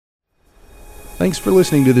Thanks for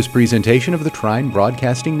listening to this presentation of the Trine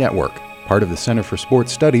Broadcasting Network, part of the Center for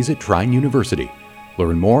Sports Studies at Trine University.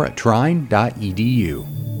 Learn more at trine.edu.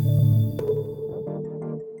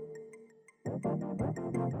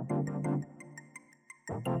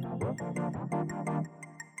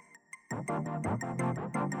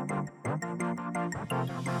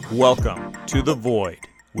 Welcome to The Void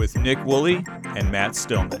with Nick Woolley and Matt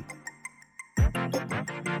Stillman.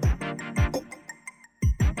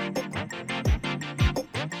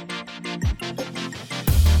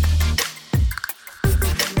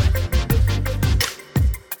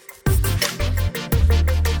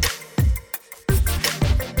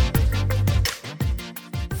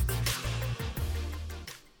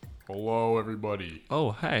 Hello, everybody.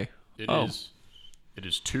 Oh, hey. It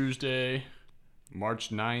is Tuesday, March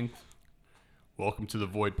 9th. Welcome to the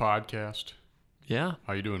Void Podcast. Yeah,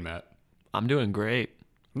 How you doing, Matt? I'm doing great.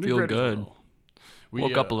 I'm Feel doing great as good. well.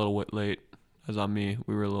 Woke up a little bit late. That's on me.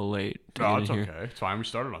 We were a little late to No, get it's in okay. here. It's fine. We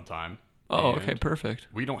started on time. Oh, And okay, perfect.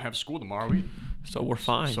 We don't have school tomorrow either. So we're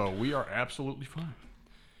fine. So we are absolutely fine.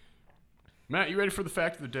 Matt, you ready for the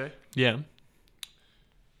fact of the day? Yeah.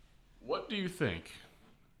 What do you think?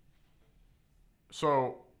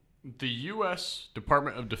 So, the U.S.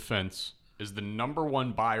 Department of Defense is the number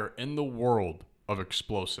one buyer in the world of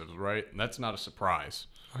explosives, right? And that's not a surprise.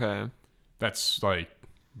 Okay. That's like,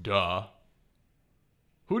 duh.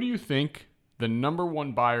 Who do you think the number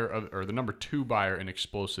one buyer or the number two buyer in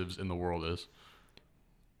explosives in the world is?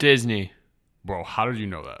 Disney. Bro, how did you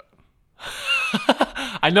know that?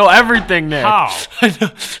 I know everything, Nick. How? I know.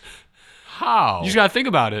 How? You just gotta think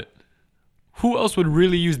about it. Who else would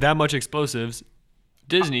really use that much explosives?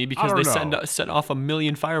 Disney, because don't they know. set off 1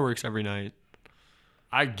 million fireworks every night.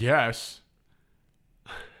 I guess.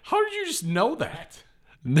 How did you just know that?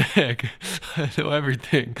 Nick, I know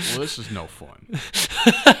everything. Well, this is no fun.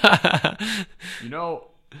 You know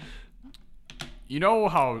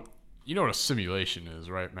what a simulation is,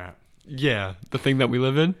 right, Matt? Yeah, the thing that we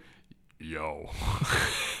live in. Yo.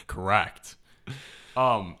 Correct.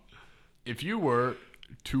 If you were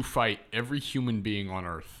to fight every human being on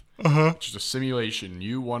Earth, just a simulation,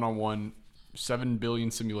 you one-on-one, 7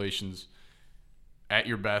 billion simulations, at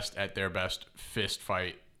your best, at their best, fist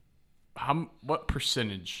fight, what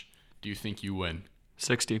percentage do you think you win?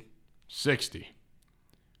 60. 60.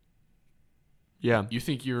 Yeah. You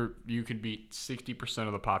think you could beat 60%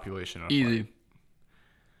 of the population in a Easy. fight?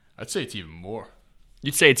 I'd say it's even more.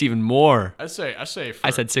 You'd say it's even more. I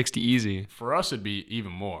said 60 easy. for us it'd be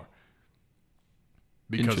even more.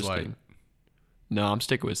 Because like Interesting. No, I'm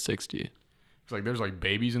sticking with 60. it's like there's like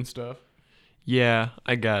babies and stuff. Yeah,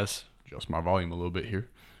 I guess. Adjust my volume a little bit here.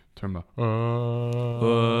 Turn my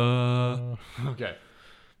okay.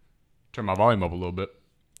 Turn my volume up a little bit.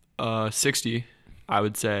 60, I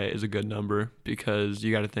would say, is a good number because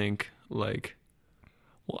you got to think like,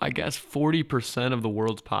 well, I guess 40% of the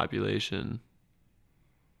world's population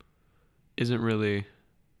isn't really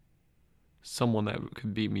someone that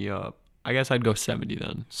could beat me up. I guess I'd go 70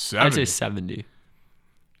 then. 70? I'd say 70.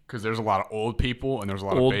 Because there's a lot of old people and there's a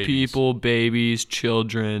lot of Old babies. people, babies,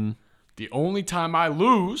 children. The only time I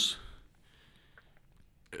lose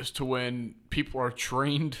is to when people are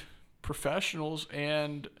trained professionals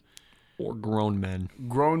and Or grown men.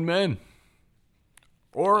 grown men.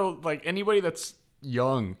 Or like anybody that's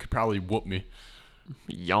young could probably whoop me.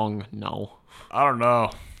 Young, no. I don't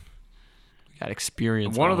know. Got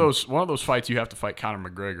experience. One of on. those fights you have to fight Conor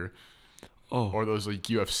McGregor. Oh. Or those like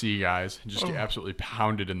UFC guys and just get absolutely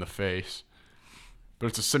pounded in the face. But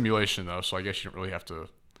it's a simulation though, so I guess you don't really have to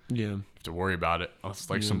Yeah. worry about it. Unless it's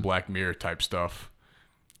like some Black Mirror type stuff.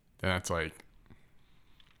 Then that's like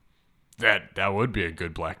that would be a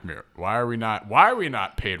good Black Mirror. Why are we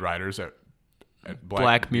not paid writers at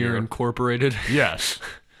Black Mirror Incorporated. Yes.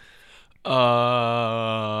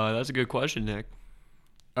 That's a good question, Nick.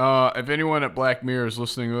 If anyone at Black Mirror is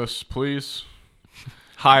listening to this, please.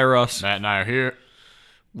 Hire us. Matt and I are here.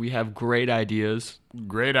 We have great ideas.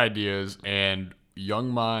 Great ideas and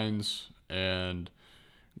young minds and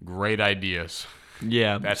great ideas.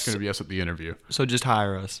 Yeah. That's going to be us at the interview. So just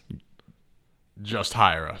hire us. Just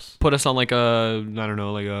hire us. Put us on like a, I don't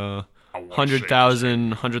know, like a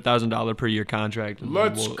 $100,000 per year contract. and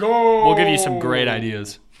Let's we'll, go. We'll give you some great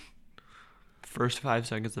ideas. First 5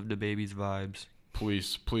 seconds of the baby's vibes.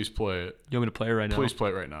 Please play it. You want me to play it right now? Please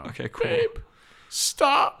play it right now. Okay, cool. Babe,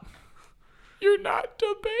 stop. You're not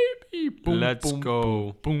the baby. Boom, Let's boom,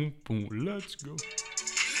 go. Boom, boom. Let's go.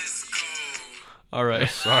 All right.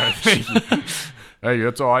 Sorry. Thank you. Hey,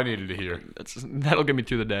 that's all I needed to hear. That'll get me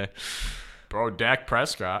through the day. Bro, Dak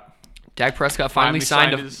Prescott. Dak Prescott finally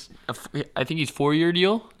signed his I think he's 4-year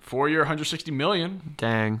deal. 4-year, $160 million.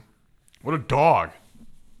 Dang. What a dog.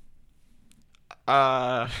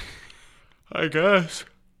 I guess.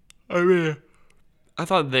 I mean, I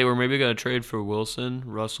thought they were maybe going to trade for Wilson,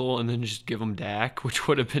 Russell, and then just give him Dak, which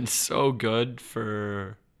would have been so good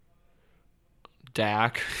for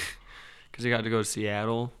Dak because he got to go to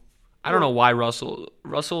Seattle. I don't know why Russell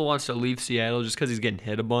wants to leave Seattle just because he's getting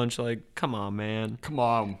hit a bunch. Like, come on, man. Come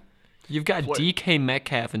on. You've got DK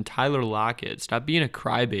Metcalf and Tyler Lockett. Stop being a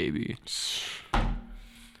crybaby.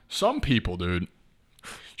 Some people, dude.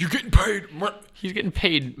 You're getting paid. He's getting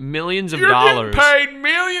paid millions of You're dollars. getting paid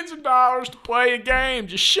millions of dollars to play a game.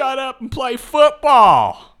 Just shut up and play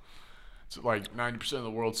football. It's like 90% of the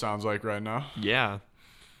world sounds like right now. Yeah.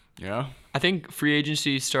 Yeah. I think free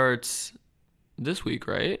agency starts this week,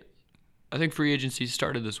 right? I think free agency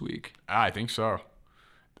started this week. I think so.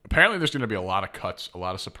 Apparently, there's going to be a lot of cuts, a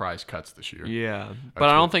lot of surprise cuts this year. Yeah. But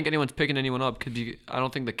I don't think anyone's picking anyone up because I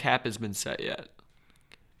don't think the cap has been set yet.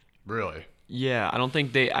 Really? Yeah, I don't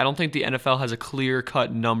think the NFL has a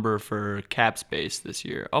clear-cut number for cap space this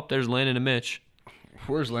year. Oh, there's Landon and Mitch.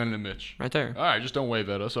 Where's Landon and Mitch? Right there. All right, just don't wave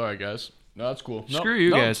at us. All right, guys. No, that's cool. Screw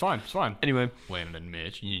you guys. It's fine. It's fine. Anyway, Landon and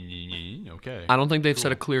Mitch. Okay. I don't think they've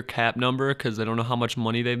set a clear cap number because they don't know how much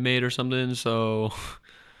money they've made or something. So,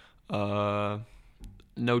 no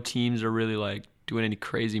teams are really like doing any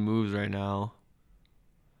crazy moves right now.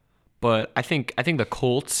 But I think the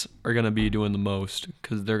Colts are gonna be doing the most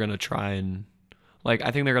because they're gonna try and I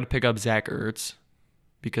think they're gonna pick up Zach Ertz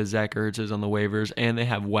because Zach Ertz is on the waivers and they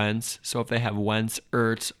have Wentz. So if they have Wentz,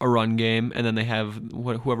 Ertz, a run game, and then they have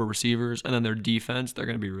whoever receivers and then their defense, they're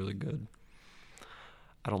gonna be really good.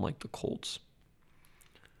 I don't like the Colts.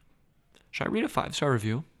 Should I read a 5-star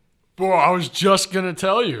review? Boy, I was just gonna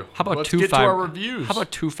tell you. How about Let's two get to five? our reviews? How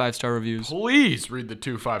about 2 5-star reviews? Please read the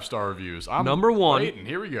 2 5-star reviews. I'm Number 1. waiting.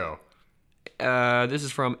 Here we go. This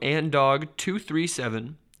is from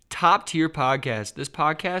AndDog237. Top tier podcast. This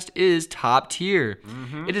podcast is top tier.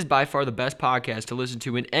 Mm-hmm. It is by far the best podcast to listen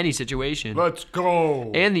to in any situation. Let's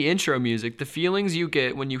go. And the intro music. The feelings you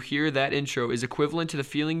get when you hear that intro is equivalent to the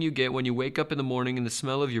feeling you get when you wake up in the morning and the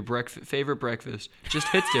smell of your favorite breakfast. Just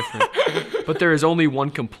hits different. But there is only one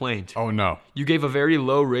complaint. Oh, no. You gave a very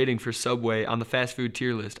low rating for Subway on the fast food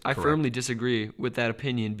tier list. I firmly disagree with that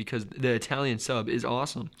opinion because the Italian sub is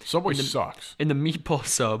awesome. Subway sucks. And the meatball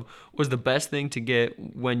sub was the best thing to get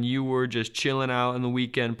when you were just chilling out on the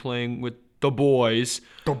weekend playing with the boys.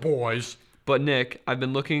 The boys. But Nick, I've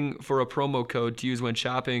been looking for a promo code to use when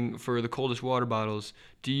shopping for the coldest water bottles.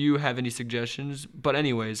 Do you have any suggestions? But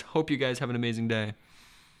anyways, hope you guys have an amazing day.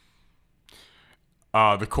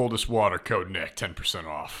 The coldest water code, Nick, 10%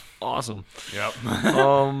 off. Awesome. Yep.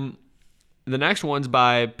 The next one's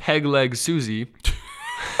by Pegleg Susie.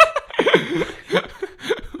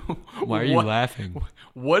 Why are you laughing?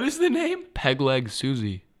 What is the name? Pegleg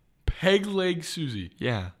Susie. Pegleg Susie.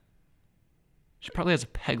 Yeah. She probably has a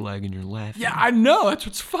peg leg and you're laughing. Yeah, I know. That's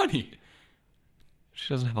what's funny.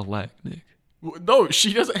 She doesn't have a leg, Nick. No,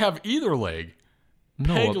 she doesn't have either leg.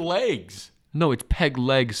 Peg legs. No, it's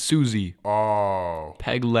Pegleg Susie. Oh.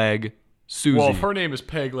 Pegleg Susie. Well, if her name is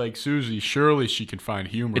Pegleg Susie, surely she can find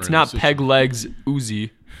humor. It's not Peglegs Uzi.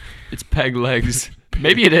 It's Peglegs.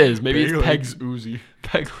 Maybe it is. Maybe it's Peglegs Uzi.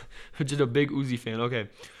 Just a big Uzi fan. Okay.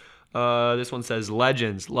 This one says,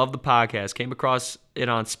 Legends. Love the podcast. Came across it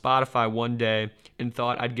on Spotify one day and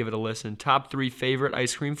thought I'd give it a listen. Top 3 favorite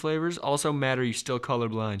ice cream flavors. Also, Matt, are you still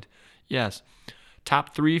colorblind? Yes.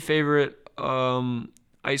 Top 3 favorite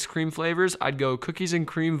ice cream flavors. I'd go cookies and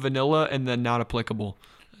cream, vanilla, and then not applicable.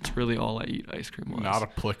 That's really all I eat ice cream wise. Not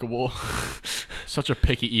applicable. Such a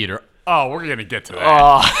picky eater. Oh, we're going to get to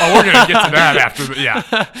that. We're going to get to that after the, yeah.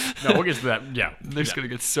 No, we'll get to that. Yeah. Nick's going to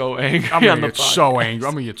get so angry. I'm going to get so angry.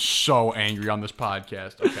 I'm going to get so angry on this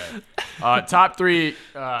podcast. Okay. Top 3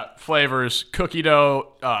 flavors, cookie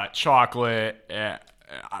dough, chocolate,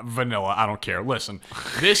 vanilla. I don't care. Listen,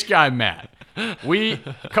 this guy, Matt, a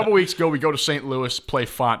couple weeks ago, we go to St. Louis, play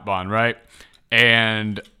Fontbonne, right?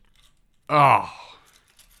 And,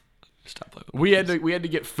 we had to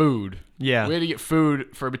get food. Yeah. We had to get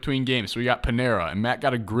food for between games. So we got Panera, and Matt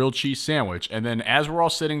got a grilled cheese sandwich. And then as we're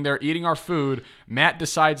all sitting there eating our food, Matt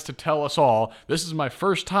decides to tell us all, this is my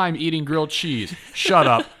first time eating grilled cheese. Shut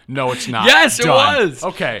up. No, it's not. Yes, Done. It was.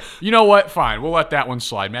 Okay. You know what? Fine. We'll let that one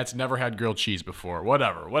slide. Matt's never had grilled cheese before.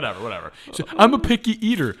 Whatever. So, I'm a picky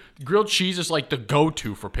eater. Grilled cheese is like the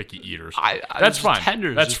go-to for picky eaters. That's fine.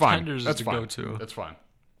 Tenders. That's fine. Tenders That's is fine. the go-to. That's fine.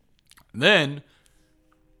 Then,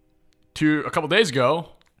 a couple days ago,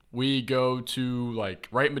 we go to, like,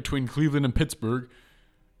 right in between Cleveland and Pittsburgh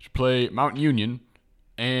to play Mount Union.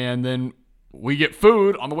 And then we get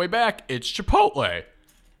food on the way back. It's Chipotle.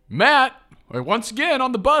 Matt, once again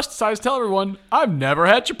on the bus, decides to tell everyone, I've never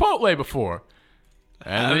had Chipotle before.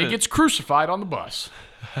 And then he gets crucified on the bus.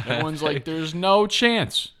 Everyone's like, there's no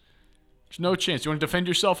chance. There's no chance. You want to defend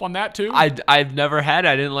yourself on that too? I've never had it.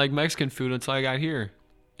 I didn't like Mexican food until I got here.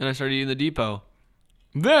 And I started eating the Depot.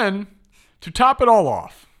 Then, to top it all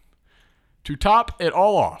off,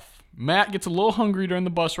 Matt gets a little hungry during the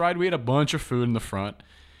bus ride. We had a bunch of food in the front.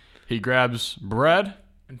 He grabs bread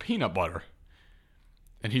and peanut butter.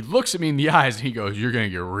 And he looks at me in the eyes and he goes, you're going to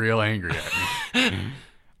get real angry at me.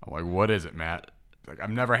 I'm like, what is it, Matt? He's like,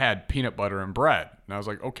 I've never had peanut butter and bread. And I was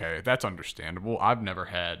like, okay, that's understandable. I've never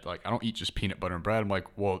had, I don't eat just peanut butter and bread. I'm like,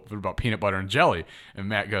 well, what about peanut butter and jelly? And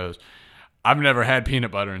Matt goes, I've never had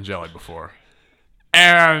peanut butter and jelly before.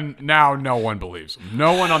 And now no one believes him.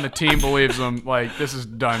 No one on the team believes him. This is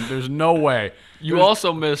done. There's no way. You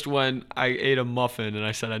also missed when I ate a muffin and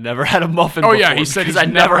I said I never had a muffin before. Oh, yeah. He said he's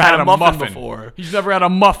never had a muffin before. He's never had a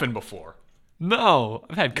muffin before. No.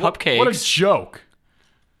 I've had cupcakes. What a joke.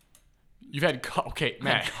 You've had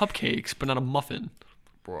Matt. Cupcakes, but not a muffin.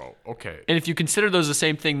 Bro, okay. And if you consider those the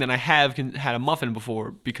same thing, then I have had a muffin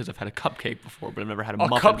before because I've had a cupcake before, but I've never had a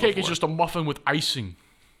muffin before. A cupcake is just a muffin with icing.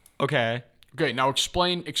 Okay. Okay, now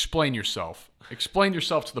explain yourself. Explain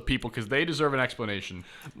yourself to the people because they deserve an explanation.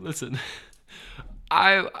 Listen,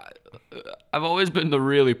 I've always been the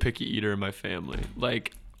really picky eater in my family.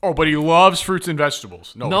 Oh, but he loves fruits and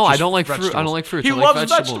vegetables. No, I don't like fruit. I don't like fruits. He I loves like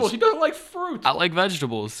vegetables. He doesn't like fruit. I like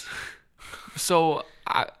vegetables. So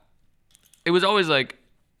it was always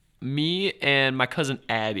me and my cousin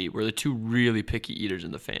Abby were the two really picky eaters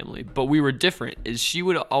in the family, but we were different. She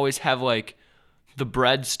would always have the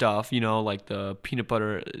bread stuff, the peanut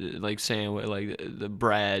butter, sandwich, the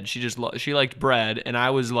bread. She liked bread, and I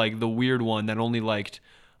was the weird one that only liked,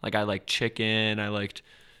 I liked chicken, I liked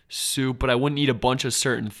soup, but I wouldn't eat a bunch of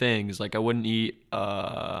certain things. I wouldn't eat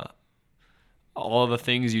all the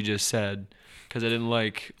things you just said because I didn't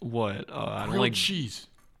like what I don't like cheese.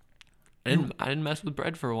 I didn't mess with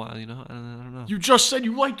bread for a while. I don't know. You just said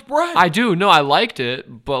you liked bread. I do. No, I liked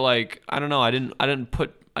it, but I don't know. I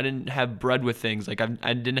didn't have bread with things. I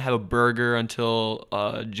didn't have a burger until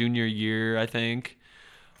junior year, I think.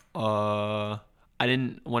 Whenever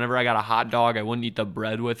I got a hot dog, I wouldn't eat the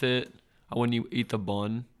bread with it. I wouldn't eat the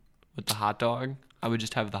bun with the hot dog. I would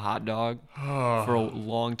just have the hot dog for a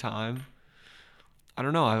long time. I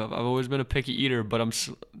don't know. I've always been a picky eater, but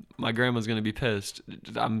my grandma's going to be pissed.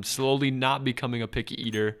 I'm slowly not becoming a picky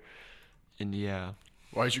eater. And yeah.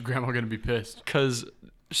 Why is your grandma going to be pissed? Because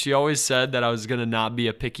she always said that I was going to not be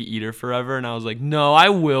a picky eater forever. And I was like, no, I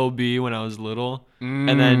will be when I was little. And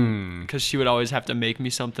then because she would always have to make me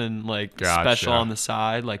something special on the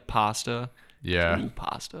side, like pasta. Yeah. Ooh,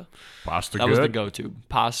 pasta. Pasta that good? was the go-to.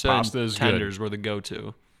 Pasta and tenders good. Were the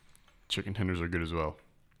go-to. Chicken tenders are good as well.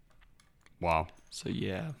 Wow. So,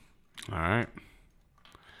 yeah. All right.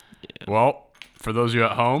 Yeah. Well, for those of you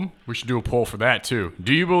at home, we should do a poll for that, too.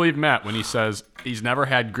 Do you believe Matt when he says he's never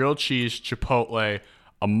had grilled cheese, Chipotle,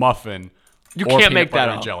 a muffin, you or can't make peanut that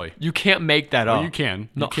butter up. and jelly? You can't make that up. You can.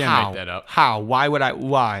 No, you can how? make that up. How? Why would I?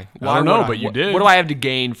 Why? I don't know, but you did. What do I have to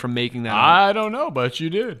gain from making that up? I don't know, but you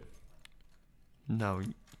did. No,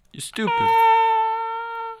 you're stupid.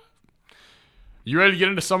 You ready to get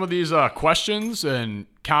into some of these questions and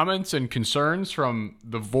comments and concerns from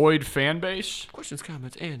the Void fan base? Questions,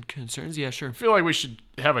 comments, and concerns? Yeah, sure. I feel like we should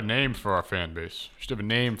have a name for our fan base. We should have a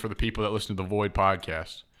name for the people that listen to the Void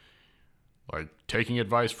podcast. Like taking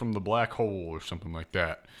advice from the black hole or something like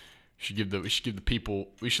that. We should give the people,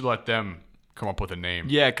 we should let them come up with a name.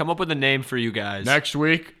 Yeah, come up with a name for you guys. Next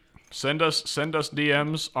week, send us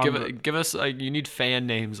DMs on give us you need fan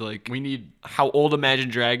names we need how old Imagine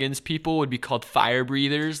Dragons people would be called fire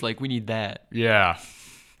breathers. We need that. Yeah.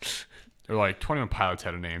 Or 21 Pilots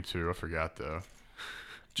had a name too. I forgot though.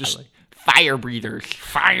 Just fire breathers.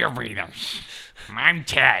 Fire breathers. I'm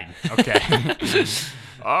Ted. Okay.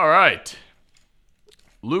 All right.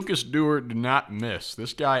 Lucas Dewar did not miss.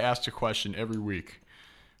 This guy asks a question every week.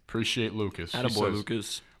 Appreciate Lucas. Attaboy,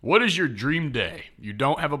 Lucas. What is your dream day? You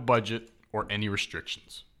don't have a budget or any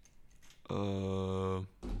restrictions. I'm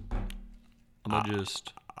gonna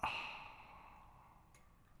just.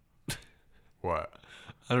 What?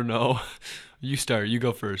 I don't know. You start. You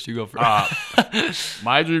go first.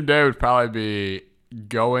 My dream day would probably be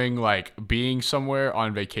going, being somewhere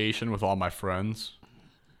on vacation with all my friends.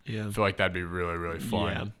 Yeah. I feel like that'd be really, really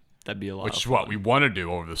fun. Yeah, that'd be a lot. Which is what we want to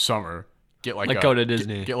do over the summer. Get go to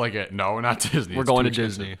Disney. No, not Disney. We're going to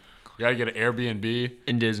Disney. You gotta get an Airbnb.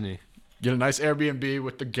 In Disney. Get a nice Airbnb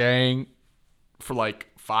with the gang for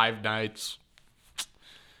 5 nights.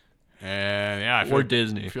 And yeah, Or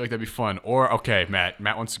Disney. I feel like that'd be fun. Or okay, Matt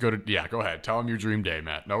wants to go to go ahead. Tell him your dream day,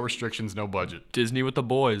 Matt. No restrictions, no budget. Disney with the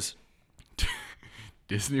boys.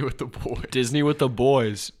 Disney with the boys. Disney with the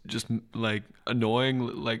boys. Just like annoying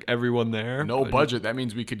like everyone there. No But budget. That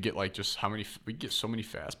means we could get like just we could get so many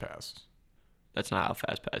fast passes. That's not how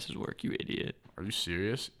fast passes work, you idiot. Are you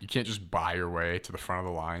serious? You can't just buy your way to the front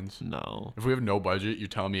of the lines. No. If we have no budget, you're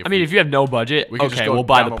telling me. If you have no budget, we could just okay, go we'll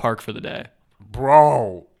buy down the the- park for the day.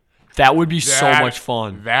 Bro, That would be so that- much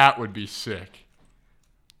fun. That would be sick.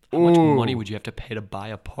 How much money would you have to pay to buy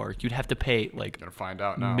a park? You'd have to pay like Gonna find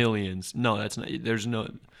out now. millions. No, that's not. There's no.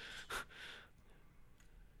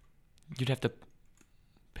 You'd have to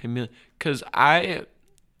pay millions. Cause I've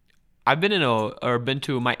been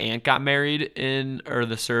to my aunt got married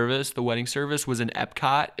the wedding service was in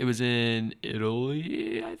Epcot. It was in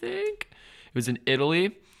Italy, I think. It was in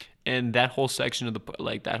Italy, and that whole section of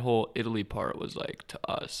that whole Italy part was like to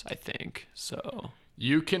us, I think. So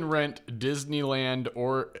You can rent Disneyland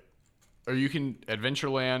or you can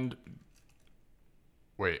Adventureland.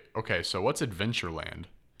 Wait, okay, so what's Adventureland?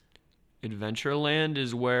 Adventureland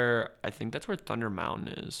is where I think that's where Thunder Mountain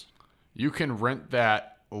is. You can rent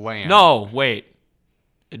that land. No, wait.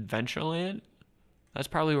 Adventureland? That's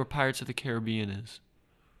probably where Pirates of the Caribbean is.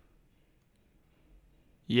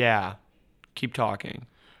 Yeah. Keep talking.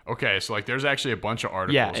 Okay, so like there's actually a bunch of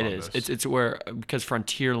articles Yeah, on it is. this. It's where because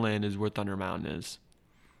Frontierland is where Thunder Mountain is.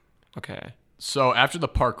 Okay. So after the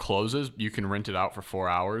park closes, you can rent it out for 4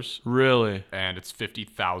 hours, Really? and it's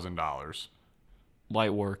 $50,000.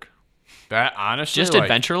 Light work. That honestly, Just like,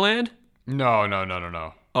 Adventureland?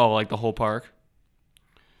 No. Oh, like the whole park?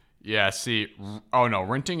 Yeah, see, oh no,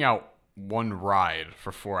 renting out one ride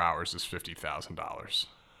for 4 hours is $50,000.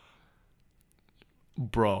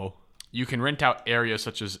 Bro. You can rent out areas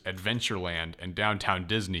such as Adventureland and Downtown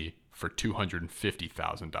Disney for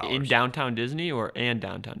 $250,000. In downtown Disney and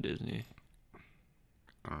downtown Disney?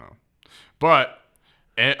 I don't know. But,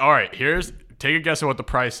 all right, take a guess at what the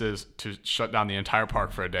price is to shut down the entire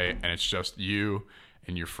park for a day, and it's just you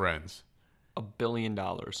and your friends. $1 billion.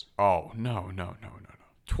 Oh, no.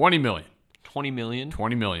 20 million. 20 million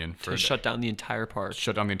 20 million for to a day. shut down the entire park.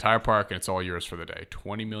 Shut down the entire park, and it's all yours for the day.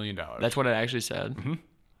 $20 million. That's what it actually said. Mm-hmm.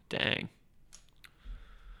 Dang.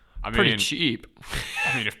 I mean, Pretty cheap.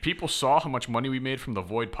 I mean, if people saw how much money we made from the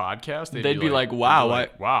Void podcast, They'd be like, wow,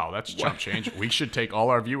 wow, that's chump change. We should take all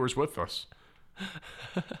our viewers with us.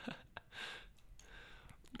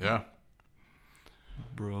 Yeah.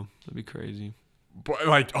 Bro, that'd be crazy. But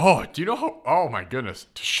like, do you know how? Oh my goodness,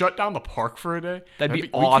 to shut down the park for a day, That'd be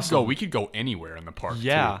awesome. We could go anywhere in the park.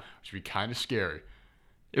 Yeah. too, which would be kind of scary.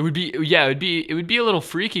 It would be a little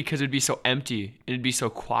freaky because it'd be so empty. It'd be so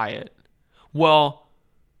quiet. Well,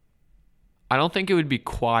 I don't think it would be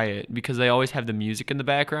quiet because they always have the music in the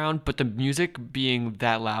background, but the music being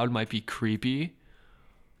that loud might be creepy.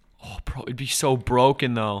 Oh, bro, it'd be so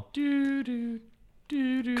broken though.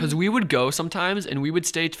 Because we would go sometimes and we would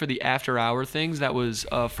stay for the after hour things that was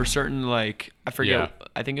for certain, like, I forget, Yeah.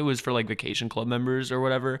 I think it was for like vacation club members or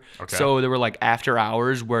whatever. Okay. So there were like after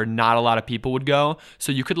hours where not a lot of people would go.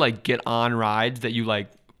 So you could like get on rides that you like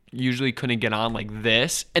usually couldn't get on, like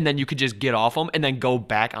this, and then you could just get off them and then go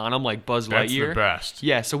back on them like Buzz That's Lightyear. the best.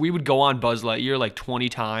 Yeah, so we would go on Buzz Lightyear like 20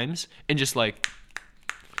 times and just like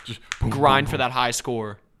Just grind for that high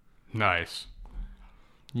score. Nice.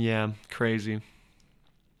 Yeah, crazy.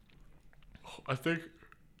 I think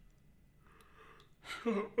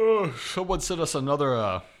someone sent us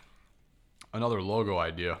another logo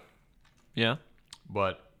idea, Yeah.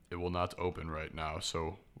 but it will not open right now, so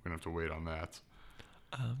we're gonna have to wait on that.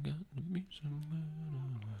 I'm gonna be somewhere.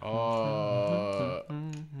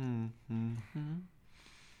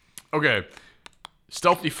 Okay.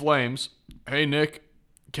 Stealthy Flames. Hey, Nick,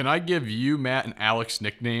 can I give you, Matt, and Alex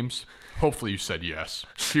nicknames? Hopefully you said yes.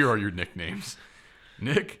 Here are your nicknames.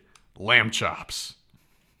 Nick, Lamb Chops.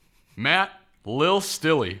 Matt, Lil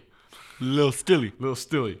Stilly. Lil Stilly. Lil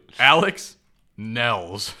Stilly. Alex,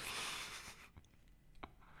 Nels.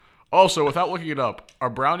 Also, without looking it up, are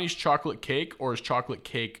brownies chocolate cake or is chocolate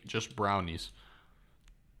cake just brownies?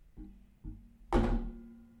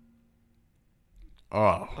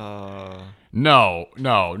 Oh. No.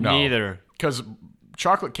 Neither. Because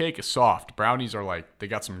chocolate cake is soft. Brownies are like, they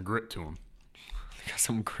got some grit to them. Got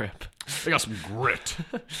some grip. They got some grit.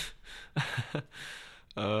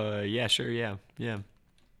 Yeah, sure, yeah. Yeah.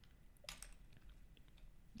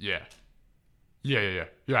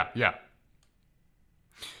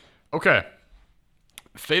 Okay.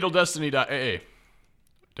 FatalDestiny.aa.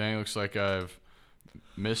 Dang, looks like I've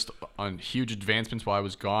missed on huge advancements while I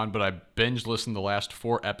was gone, but I binge listened the last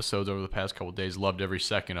 4 episodes over the past couple of days. Loved every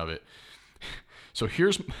second of it. So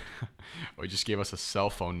here's, oh, he just gave us a cell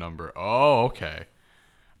phone number. Oh, okay.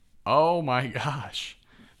 Oh my gosh,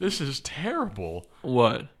 this is terrible.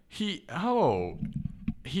 What? He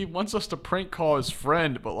wants us to prank call his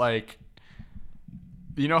friend, but like,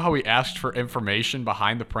 you know how he asked for information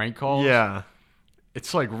behind the prank calls? Yeah.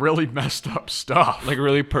 It's like really messed up stuff. Like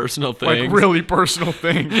really personal things. Like really personal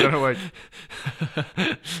things that are like,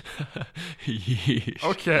 Yeesh.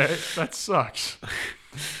 okay, that sucks.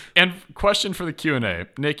 And question for the Q&A.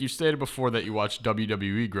 Nick, you stated before that you watched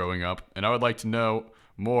WWE growing up, and I would like to know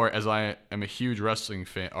more as I am a huge wrestling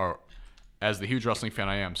fan, or as the huge wrestling fan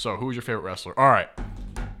I am. So who was your favorite wrestler? All right.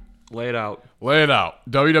 Lay it out. Lay it out.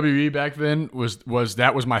 WWE back then was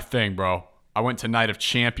my thing, bro. I went to Night of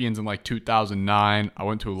Champions in like 2009. I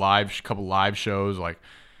went to a couple live shows, like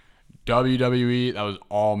WWE. That was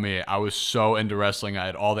all me. I was so into wrestling. I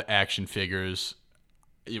had all the action figures.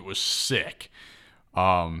 It was sick.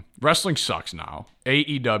 Wrestling sucks now.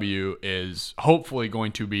 AEW is hopefully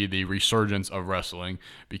going to be the resurgence of wrestling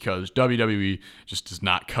because WWE just does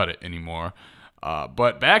not cut it anymore.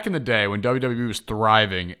 But back in the day when WWE was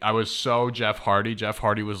thriving, I was so Jeff Hardy. Jeff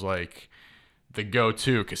Hardy was like the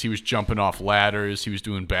go-to because he was jumping off ladders, he was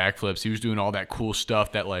doing backflips, he was doing all that cool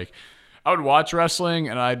stuff that like I would watch wrestling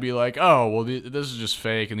and I'd be like, oh, well, this is just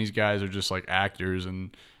fake and these guys are just like actors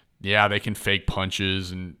and yeah, they can fake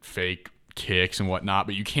punches and fake kicks and whatnot,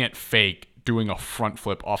 but you can't fake doing a front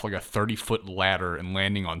flip off like a 30-foot ladder and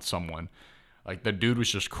landing on someone. Like, the dude was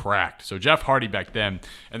just cracked. So Jeff Hardy back then,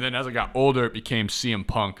 and then as I got older, it became CM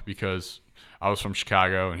Punk because I was from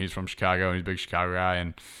Chicago and he's from Chicago and he's a big Chicago guy,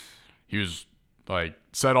 and he was like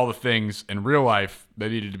said all the things in real life that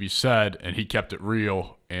needed to be said, and he kept it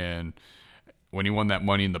real. And when he won that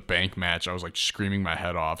Money in the Bank match, I was like screaming my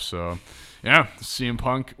head off. So yeah, CM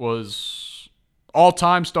Punk was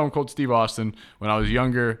all-time Stone Cold Steve Austin. When I was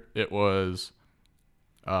younger, it was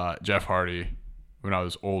Jeff Hardy. When I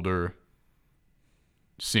was older,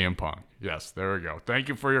 CM Punk. Yes, there we go. Thank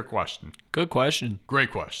you for your question. Good question.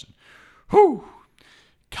 Great question. Whew.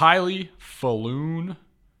 Kylie Falloon.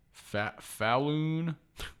 Falloon.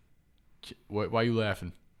 Why are you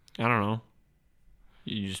laughing? I don't know.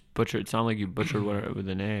 You just butchered. It sounded like you butchered what with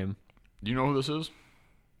the name. Do you know who this is?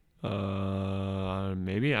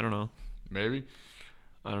 Maybe. I don't know. Maybe.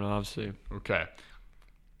 I don't know. Obviously. Okay.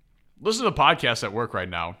 Listen to the podcast at work right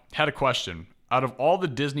now. Had a question. Out of all the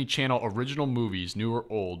Disney Channel original movies, new or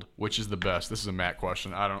old, which is the best? This is a Matt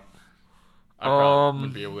question. I probably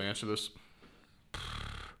wouldn't be able to answer this.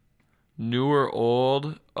 New or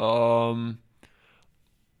old? I'm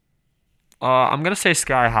gonna say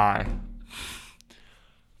Sky High.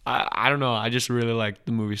 I don't know. I just really liked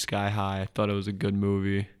the movie Sky High. I thought it was a good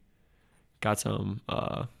movie. Got some.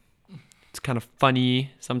 It's kind of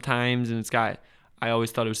funny sometimes, and I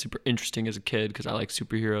always thought it was super interesting as a kid because I like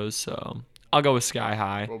superheroes. So I'll go with Sky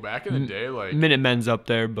High. Well, back in the day, like Minutemen's up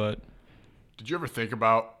there, but did you ever think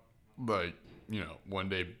about like one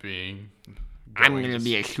day being? I'm gonna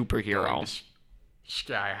be a superhero.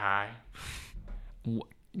 Sky High.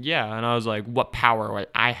 Yeah, and I was like, what power would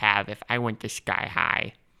I have if I went to Sky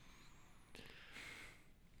High?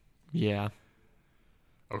 Yeah.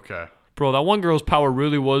 Okay. Bro, that one girl's power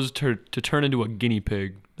really was to turn into a guinea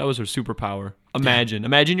pig. That was her superpower. Imagine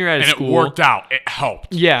you're at a school. And it worked out. It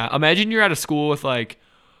helped. Yeah, imagine you're at a school with like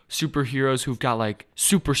superheroes who've got like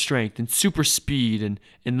super strength and super speed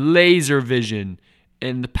and laser vision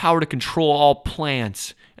and the power to control all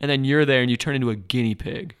plants. And then you're there and you turn into a guinea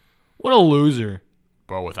pig. What a loser.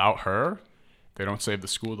 But without her, they don't save the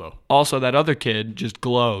school though. Also, that other kid just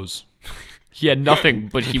glows. He had nothing,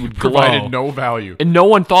 but he would glow. Provided no value. And no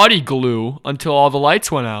one thought he glue until all the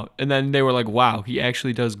lights went out. And then they were like, wow, he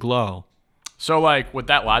actually does glow. So, like, with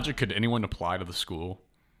that logic, could anyone apply to the school?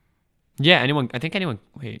 Yeah, anyone. I think anyone.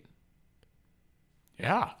 Wait.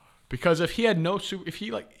 Yeah. Because if he had no super, you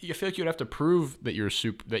feel like you'd have to prove that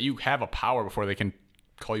that you have a power before they can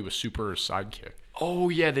call you a super sidekick. Oh,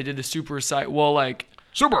 yeah, they did the super side. Well, like.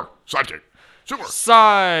 Super sidekick. Super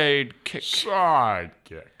sidekick.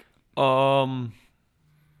 Sidekick.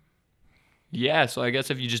 Yeah, so I guess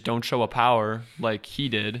if you just don't show a power like he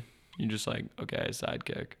did, you're just like, okay,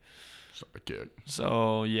 sidekick. Sidekick.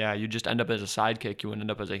 So, yeah, you just end up as a sidekick. You wouldn't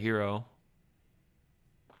end up as a hero.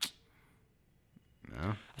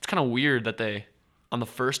 Yeah. It's kind of weird that on the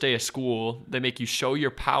first day of school, they make you show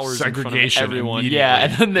your powers Segregation in front of everyone. Yeah,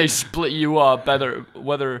 and then they split you up,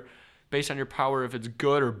 whether based on your power, if it's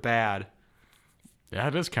good or bad. Yeah,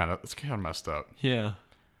 it's kind of messed up. Yeah.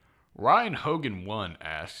 Ryan Hogan 1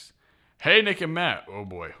 asks, Hey, Nick and Matt. Oh,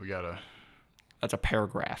 boy. We got to... That's a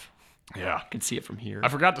paragraph. Yeah. I can see it from here. I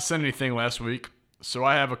forgot to send anything last week, so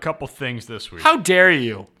I have a couple things this week. How dare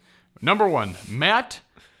you? Number one, Matt,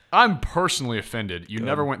 I'm personally offended. You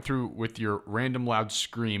never went through with your random loud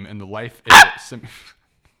scream in the Life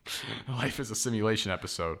is a Simulation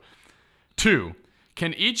episode. 2,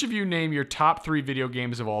 can each of you name your top 3 video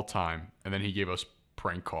games of all time? And then he gave us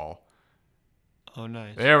Prank Call. Oh,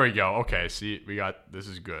 nice. There we go. Okay, see, this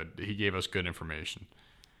is good. He gave us good information.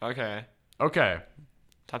 Okay. Top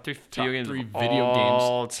Top 3 3 video games video of games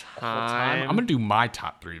all all time. I'm going to do my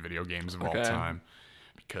top 3 video games of all Okay. time.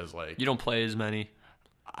 Because, like... You don't play as many.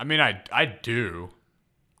 I mean, I do.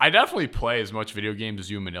 I definitely play as much video games as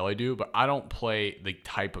you and Manelli do, but I don't play the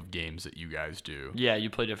type of games that you guys do. Yeah, you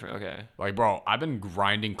play different. Okay. Like, bro, I've been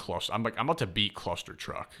grinding Cluster. I'm about to beat Cluster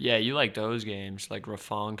Truck. Yeah, you like those games, like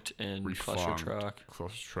Refunked and Cluster Refunked, Truck.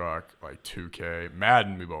 Cluster Truck, like 2K.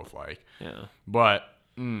 Madden, we both like. Yeah. But,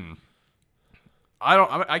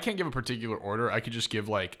 I can't give a particular order. I could just give,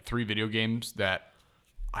 like, 3 video games that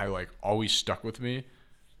I, like, always stuck with me.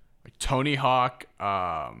 Like Tony Hawk,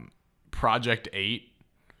 Project 8.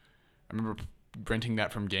 I remember renting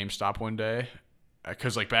that from GameStop one day.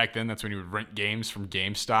 Because, like, back then, that's when you would rent games from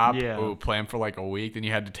GameStop. Yeah. Play them for, like, a week. Then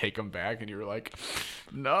you had to take them back, and you were like,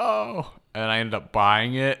 no. And I ended up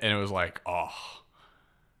buying it, and it was like, oh.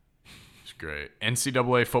 It's great.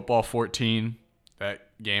 NCAA Football 14.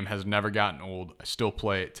 That game has never gotten old. I still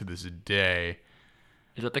play it to this day.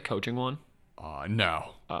 Is that the coaching one?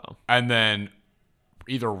 No. Oh. And then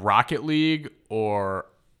either Rocket League or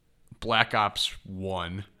Black Ops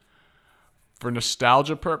 1. For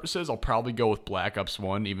nostalgia purposes, I'll probably go with Black Ops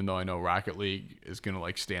 1, even though I know Rocket League is going to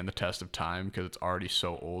like stand the test of time because it's already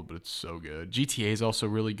so old, but it's so good. GTA is also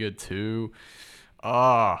really good too.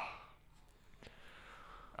 I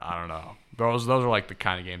don't know. Those are like the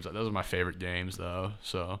kind of games. Those are my favorite games though.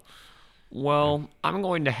 So, well, I'm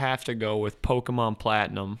going to have to go with Pokemon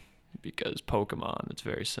Platinum because Pokemon, it's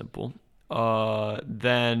very simple.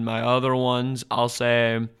 Then my other ones, I'll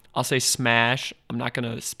say Smash. I'm not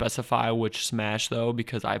going to specify which Smash, though,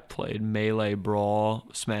 because I've played Melee, Brawl,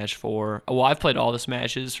 Smash 4. Well, I've played all the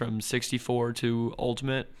Smashes from 64 to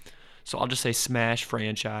Ultimate. So I'll just say Smash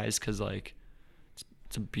franchise because, like,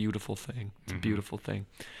 it's a beautiful thing. It's a beautiful thing.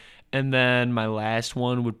 And then my last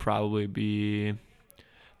one would probably be,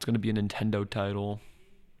 it's going to be a Nintendo title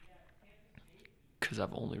because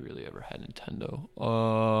I've only really ever had Nintendo.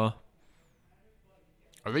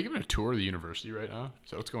 are they giving a tour of the university right now?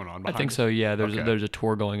 Is that what's going on behind I think us? so, yeah. There's Okay. there's a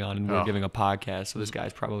tour going on, and we're Oh. giving a podcast, so this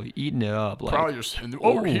guy's probably eating it up. Like, Probably just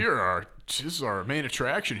over here. This is our main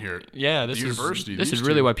attraction here. yeah, The this university. is These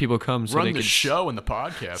really two why people come, so run they the could show in the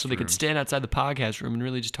podcast. so they could rooms. stand outside the podcast room and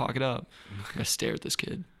really just talk it up. I stare at this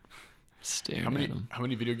kid, staring How at many him.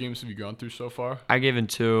 video games have you gone through so far? I gave him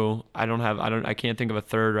 2. I can't think of a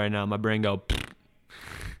third right now. My brain go.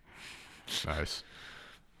 Nice.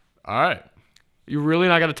 All right. You really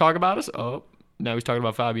not gonna talk about us? Oh, now he's talking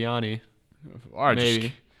about Fabiani. All right.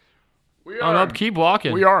 Maybe. We Oh no, keep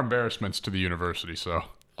walking. We are embarrassments to the university, so.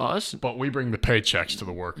 Us? But we bring the paychecks to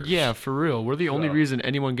the workers. Yeah, for real. We're the only So. reason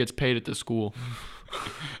anyone gets paid at this school.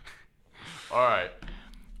 All right.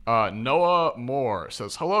 Noah Moore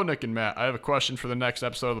says, hello, Nick and Matt. I have a question for the next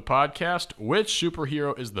episode of the podcast. Which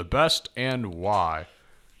superhero is the best and why?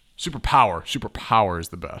 Superpower. Superpower is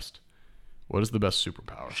the best. What is the best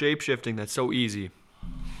superpower? Shape-shifting, that's so easy.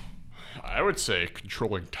 I would say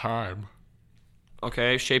controlling time.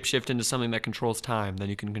 Okay, shape-shift into something that controls time, then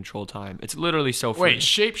you can control time. It's literally so free. Wait,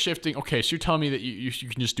 shape-shifting. Okay, so you're telling me that you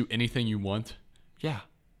can just do anything you want? Yeah.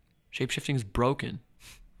 Shape-shifting is broken.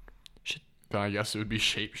 Then I guess it would be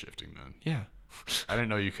shape-shifting then. Yeah. I didn't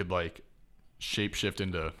know you could, like, shape-shift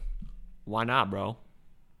into... Why not, bro?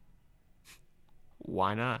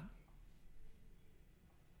 Why not?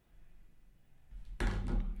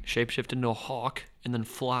 Shape-shift into a hawk and then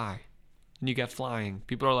fly. And you get flying.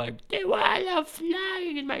 People are like, I love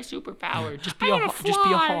flying is my superpower. Just be a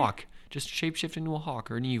hawk. Just shape-shift into a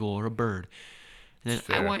hawk or an eagle or a bird. And then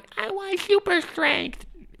Fair. I want super strength.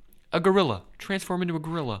 A gorilla. Transform into a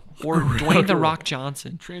gorilla. Or Dwayne The Rock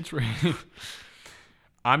Johnson. Transfer.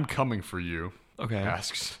 I'm coming for you. Okay.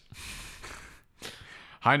 Asks.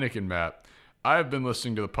 Hi, Nick and Matt. I have been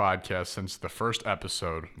listening to the podcast since the first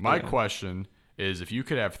episode. My question is, if you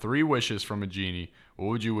could have 3 wishes from a genie, what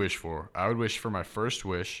would you wish for? I would wish for my first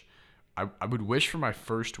wish. I would wish for my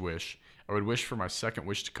first wish. I would wish for my second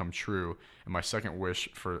wish to come true, and my second wish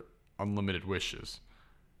for unlimited wishes.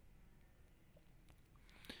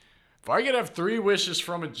 If I could have 3 wishes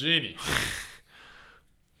from a genie,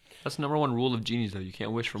 That's the number one rule of genies, though. You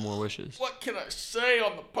can't wish for more wishes. What can I say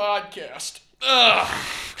on the podcast? Ugh.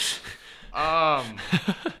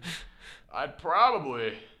 I'd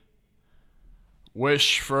probably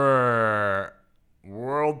wish for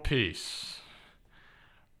world peace,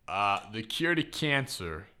 the cure to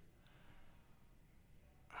cancer,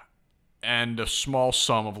 and a small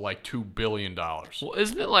sum of like $2 billion. Well,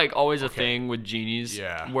 isn't it like always a thing with genies?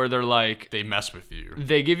 Yeah. Where they're like, They mess with you.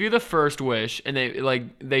 they give you the first wish and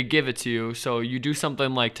they give it to you. So you do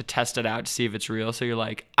something like to test it out to see if it's real. So you're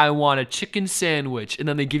like, I want a chicken sandwich. And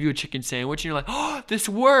then they give you a chicken sandwich and you're like, oh, this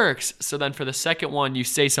works. So then for the second one, you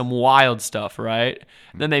say some wild stuff, right?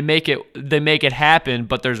 Then they make it happen,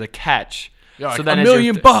 but there's a catch. Yeah, like so then $1 as your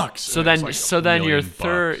million bucks. So And then, it's like so $1 then your million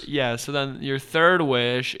third, bucks. yeah. So then your third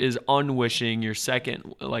wish is unwishing your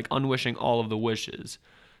second, like unwishing all of the wishes.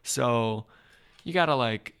 So you gotta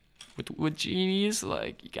like, with genies,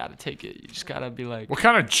 like you gotta take it. You just gotta be like, What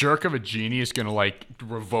kind of jerk of a genie is gonna like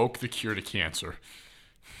revoke the cure to cancer?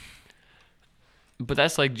 but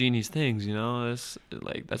that's like genies' things, you know.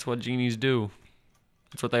 That's what genies do.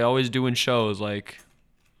 That's what they always do in shows, like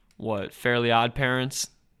what Fairly Odd Parents,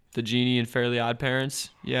 the genie in Fairly Odd Parents.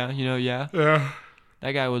 Yeah, you know, yeah. Yeah.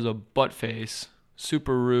 That guy was a butt face,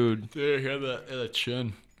 super rude. Yeah, he had that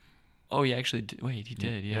chin. Oh, he actually did. Wait, he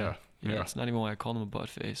did, yeah. yeah. That's not even why I called him a butt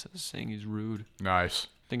face. I was saying he's rude. Nice.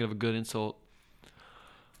 Thinking of a good insult.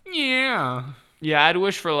 Yeah. Yeah, I'd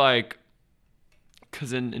wish for like,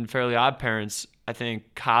 because in Fairly Odd Parents, I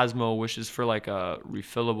think Cosmo wishes for like a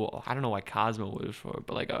refillable, I don't know why Cosmo wishes for it,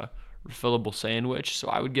 but like a refillable sandwich. So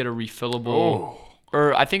I would get a refillable,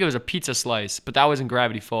 or I think it was a pizza slice, but that was in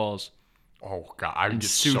Gravity Falls. Oh god, I would And get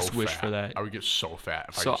so Seuss fat. wished for that. I would get so fat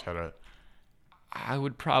if So- I just had a. I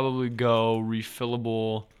would probably go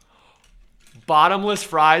refillable bottomless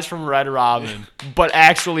fries from Red Robin, but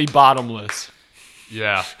actually bottomless.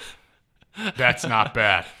 Yeah. That's not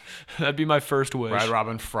bad. That'd be my first wish. Red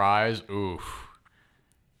Robin fries. Oof.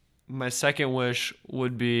 My second wish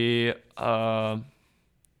would be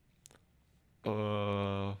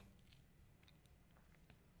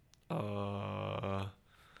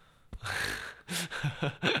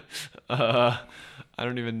I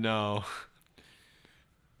don't even know.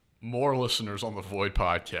 More listeners on the Void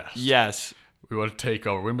podcast. Yes. We want to take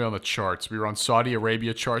over. We're going to be on the charts. We were on Saudi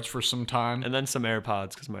Arabia charts for some time. And then some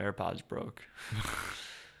AirPods because my AirPods broke.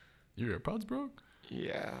 Your AirPods broke?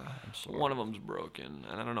 Yeah. One of them's broken,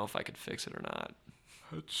 and I don't know if I could fix it or not.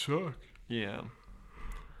 That sucks. Yeah.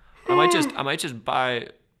 I might just buy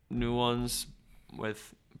new ones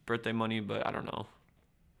with birthday money, but I don't know.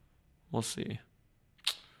 We'll see.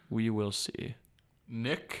 We will see.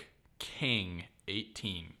 Nick King,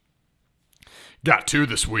 18. Got two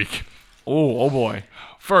this week. Oh boy.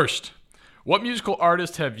 First, what musical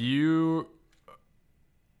artist have your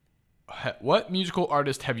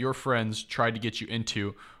friends tried to get you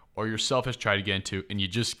into or yourself has tried to get into and you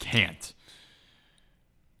just can't?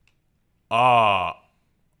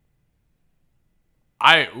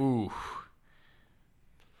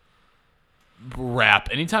 Rap.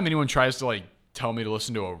 Anytime anyone tries to like tell me to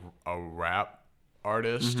listen to a rap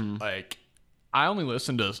artist, like I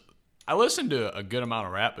listen to a good amount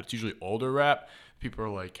of rap, but it's usually older rap. People are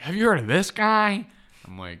like, "Have you heard of this guy?"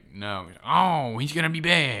 I'm like, "No." Oh, he's gonna be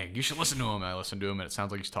big. You should listen to him. And I listen to him, and it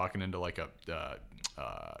sounds like he's talking into like a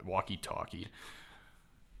walkie-talkie.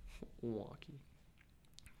 Walkie.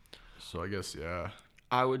 So I guess yeah.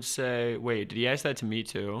 I would say. Wait, did he ask that to me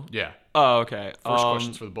too? Yeah. Oh, okay. First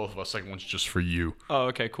question's for the both of us. Second one's just for you. Oh,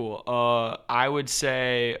 okay, cool. I would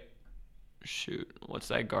say. Shoot, what's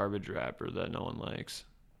that garbage rapper that no one likes?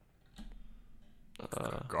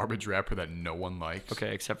 Garbage rapper that no one likes.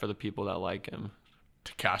 Okay, except for the people that like him.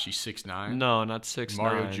 Tekashi 6ix9ine. No, not 6ix9ine.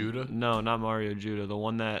 Mario Judah? No, not Mario Judah. The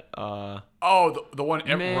one that Oh, the one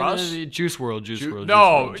Russ. Juice WRLD. Juice WRLD.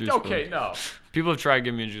 No, Juice okay, WRLD. no. People have tried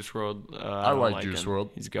giving me Juice WRLD. I don't like Juice him. WRLD.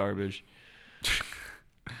 He's garbage.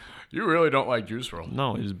 You really don't like Juice WRLD.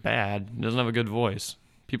 No, he's bad. He doesn't have a good voice.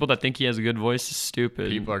 People that think he has a good voice is stupid.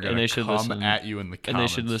 People are and gonna they should come listen, at you in the and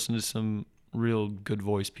comments. they should listen to some real good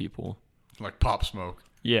voice people. Like Pop Smoke.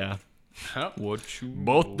 Yeah. Yep. What you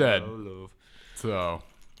Both know dead. I love. So,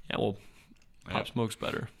 Yeah, well, Pop Smoke's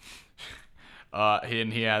better.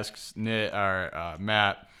 he asks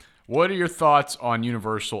Matt, what are your thoughts on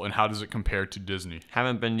Universal and how does it compare to Disney?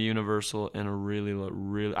 Haven't been to Universal in a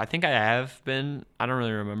really. I think I have been. I don't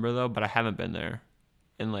really remember though, but I haven't been there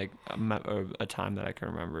in like a time that I can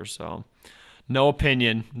remember. So, no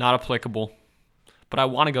opinion, not applicable. But I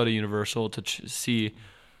want to go to Universal to see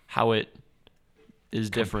how it is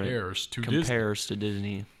different. Compares to Disney. to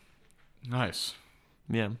Disney. Nice.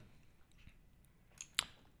 Yeah.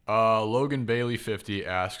 Logan Bailey 50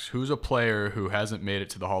 asks, who's a player who hasn't made it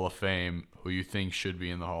to the Hall of Fame who you think should be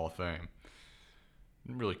in the Hall of Fame?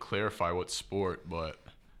 Didn't really clarify what sport, but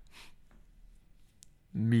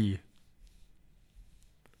Me.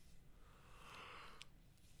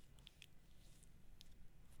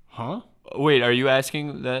 huh? Wait, are you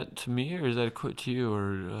asking that to me or is that a quote to you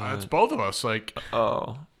or? It's both of us. Like,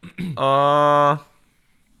 Oh. I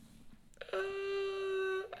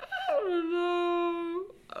don't know.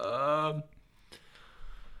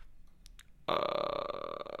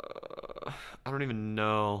 I don't even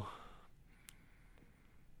know.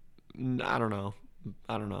 I don't know.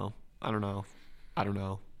 I don't know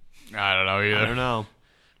either. I don't know.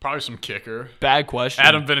 Probably some kicker. Bad question.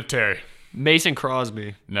 Adam Vinatieri. Mason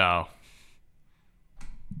Crosby. No.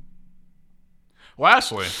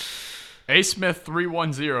 Lastly, A Smith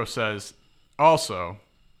 310 says, also,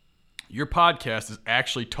 your podcast is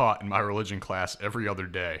actually taught in my religion class every other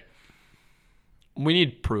day. We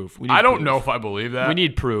need proof. I don't know if I believe that. We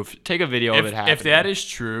need proof. Take a video of it happening. If that is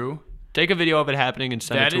true, take a video of it happening and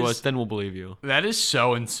send it That to is- us, then we'll believe you. that is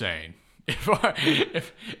so insane.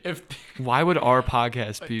 If Why would our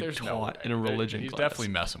podcast be there's no taught way. in a religion He's class? definitely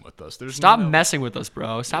messing with us. There's Stop no, messing with us,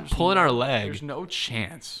 bro. Stop pulling our leg. There's no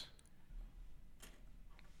chance.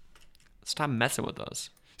 Stop messing with us.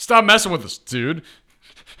 Stop messing with us, dude.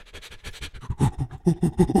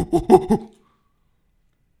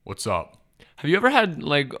 What's up? Have you ever had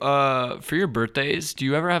like for your birthdays? Do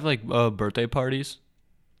you ever have like birthday parties?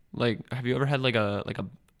 Like, have you ever had like a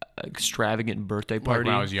extravagant birthday Like party?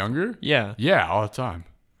 when I was younger? Yeah. Yeah, all the time.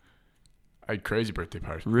 I had crazy birthday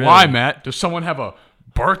parties. Really? Why, Matt? Does someone have a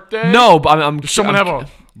birthday? No, but I'm Does someone have a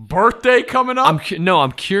birthday coming up?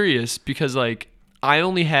 I'm curious because like I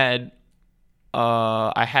only had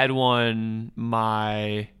I had one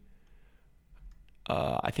my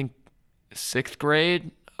I think 6th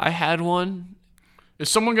grade. I had one, Is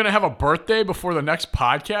someone going to have a birthday before the next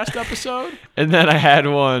podcast episode? and then I had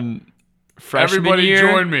one freshman Everybody year.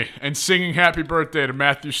 join me in singing happy birthday to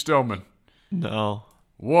Matthew Stillman. No.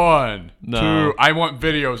 1, No. 2. I want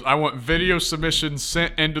videos. I want video submissions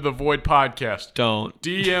sent into the Void podcast. Don't.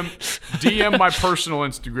 DM my personal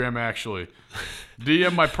Instagram, actually.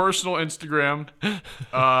 DM my personal Instagram,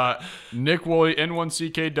 Nick Woolley,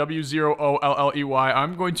 N1CKW0OLLEY.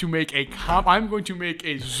 I'm going to make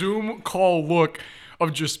a Zoom call look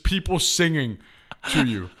of just people singing to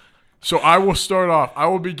you. So I will start off. I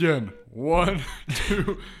will begin. 1,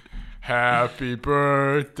 2. Happy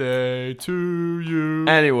birthday to you.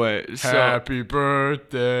 Anyway, so Happy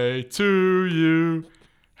birthday to you.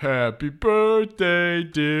 Happy birthday,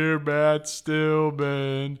 dear Matt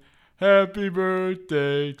Stillman. Happy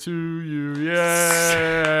birthday to you.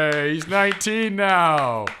 Yay. He's 19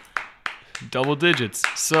 now. double digits.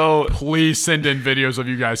 So Please send in videos of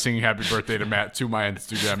you guys singing happy birthday to Matt to my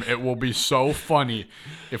Instagram. It will be so funny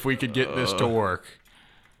if we could get this to work.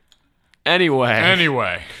 anyway,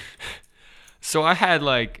 Anyway. so I had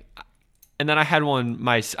like, and then I had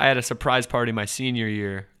I had a surprise party my senior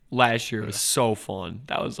year last year. It was so fun.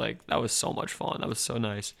 That was so much fun. That was so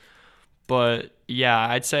nice. But yeah,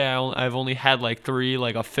 I'd say I've only had like 3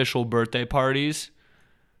 like official birthday parties.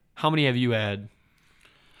 How many have you had?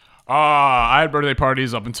 I had birthday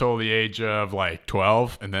parties up until the age of like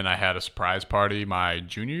 12, and then I had a surprise party my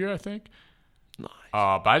junior year, I think. Nice.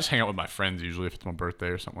 But I just hang out with my friends usually if it's my birthday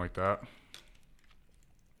or something like that.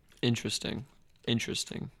 Interesting.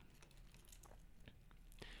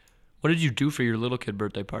 What did you do for your little kid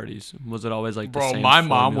birthday parties? Was it always like the Bro, same my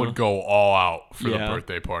mom formula? would go all out for the Yeah.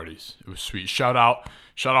 birthday parties. It was sweet. Shout out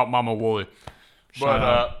Mama Woolley. Shout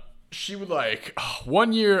out. She would like,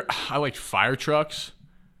 one year I liked fire trucks.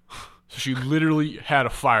 So she literally had a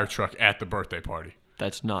fire truck at the birthday party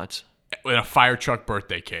That's nuts. and a fire truck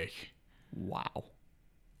birthday cake. Wow.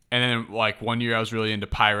 And then like one year I was really into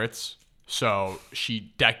pirates. So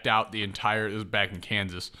she decked out the entire, this was back in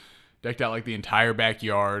Kansas, decked out like the entire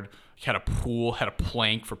backyard. Had a pool, had a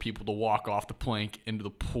plank for people to walk off the plank into the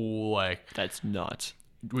pool. Like, That's nuts.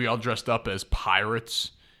 we all dressed up as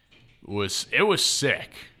pirates. It was sick.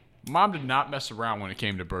 Mom did not mess around when it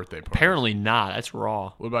came to birthday parties. Apparently not. That's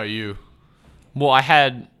raw. What about you? Well, I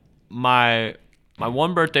had my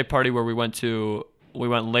one birthday party where we went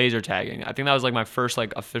laser tagging. I think that was like my first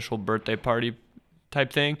like official birthday party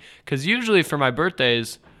type thing. Because usually for my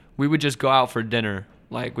birthdays, we would just go out for dinner.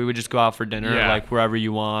 Like we would just go out for dinner, Yeah. like wherever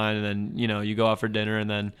you want, and then you go out for dinner, and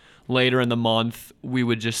then later in the month we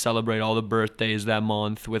would just celebrate all the birthdays that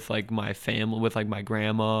month with like my family, with like my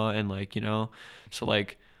grandma, and like so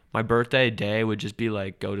like my birthday day would just be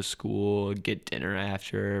like go to school, get dinner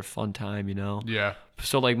after, fun time, Yeah.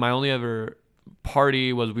 So like my only ever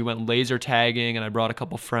party was we went laser tagging, and I brought a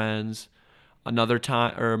couple friends. Another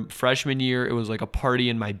time, or freshman year, it was like a party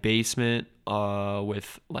in my basement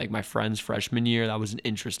with like my friends freshman year. That was an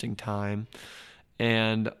interesting time.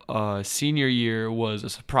 And senior year was a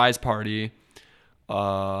surprise party.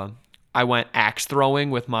 I went axe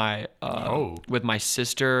throwing with my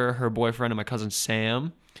sister, her boyfriend, and my cousin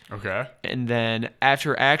Sam. Okay. And then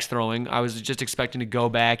after axe throwing, I was just expecting to go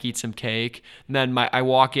back, eat some cake. And then I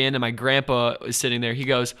walk in, and my grandpa is sitting there. He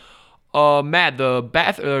goes, Matt,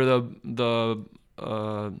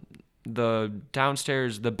 the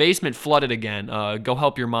downstairs, the basement flooded again. Go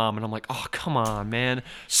help your mom. And I'm like, oh, come on, man.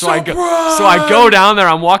 So I go down there.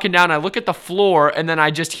 I'm walking down. I look at the floor, and then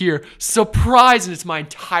I just hear surprise, and it's my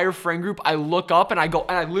entire friend group. I look up, and I go,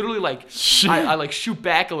 and I literally like, I like shoot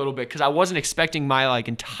back a little bit because I wasn't expecting my like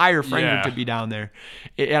entire friend group to be down there,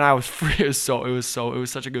 and I was free. It was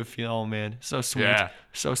such a good feeling, man. So sweet,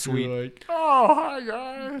 so sweet. You're like, oh, hi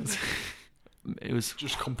guys. It was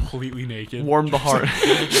Just completely naked. warmed the heart.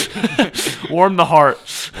 Warmed the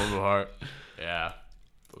heart. Warm the heart. Yeah.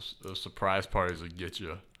 Those surprise parties would get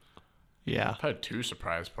you. Yeah. I've had 2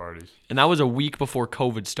 surprise parties. And that was a week before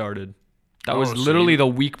COVID started. That was so literally the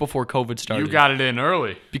week before COVID started. You got it in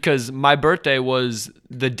early. Because my birthday was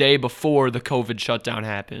the day before the COVID shutdown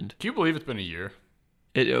happened. Can you believe it's been a year?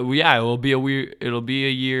 It'll be a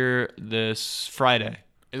year this Friday.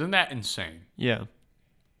 Isn't that insane? Yeah.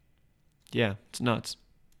 Yeah, it's nuts.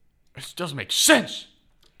 It doesn't make sense.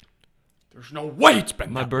 There's no way it's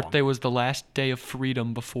been My that birthday long. was the last day of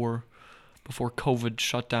freedom before COVID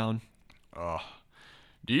shut down.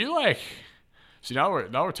 Do you like? See, now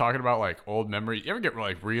we're talking about like old memories. You ever get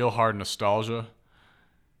like real hard nostalgia?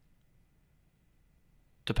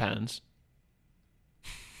 Depends.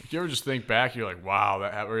 Like, you ever just think back? You're like, wow,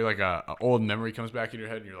 or like a old memory comes back in your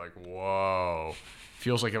head, and you're like, whoa,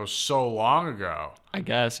 feels like it was so long ago. I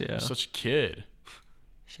guess, yeah. Such a kid.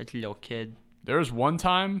 Such a little kid. There was one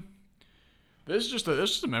time. This is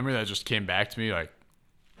just a memory that just came back to me like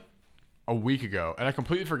a week ago, and I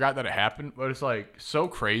completely forgot that it happened. But it's like so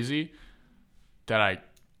crazy that I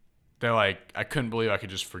couldn't believe I could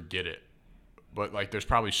just forget it. But like, there's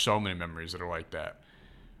probably so many memories that are like that.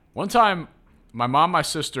 One time, my mom, my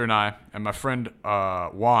sister, and I, and my friend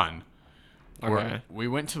Juan, we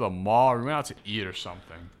went to the mall. We went out to eat or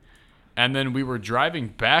something, and then we were driving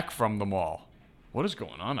back from the mall. What is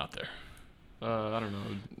going on out there? I don't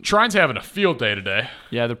know. Trine's having a field day today.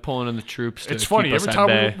 Yeah, they're pulling in the troops to It's funny. keep us Every at time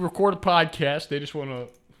bay. we record a podcast, they just want to.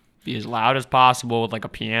 Be as loud as possible with like a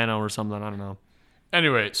piano or something. I don't know.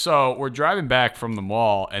 Anyway, so we're driving back from the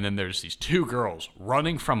mall, and then there's these 2 girls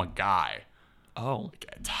running from a guy. Oh.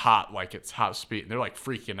 It's hot speed, and they're like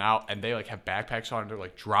freaking out, and they like have backpacks on, and they're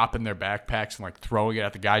like dropping their backpacks and like throwing it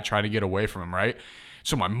at the guy trying to get away from him, right?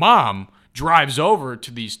 So my mom drives over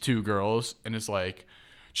to these 2 girls and is like,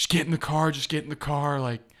 just get in the car,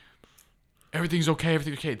 like everything's okay.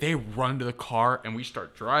 They run to the car, and we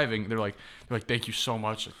start driving. They're like, thank you so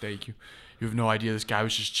much, like, thank you. You have no idea, this guy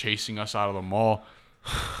was just chasing us out of the mall.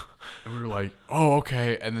 And we were like, oh,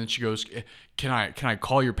 okay. And then she goes, can I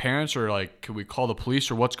call your parents, or like, can we call the police,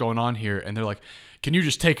 or what's going on here? And they're like, can you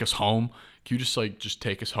just take us home? Can you just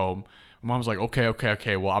take us home? My mom's like,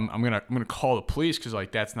 okay. Well, I'm gonna call the police because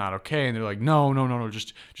like that's not okay. And they're like, no,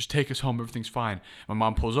 just take us home. Everything's fine. My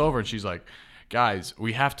mom pulls over and she's like, guys,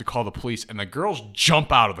 we have to call the police. And the girls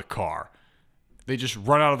jump out of the car. They just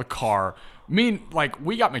run out of the car. Like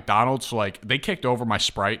we got McDonald's, so like they kicked over my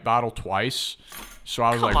Sprite bottle twice. So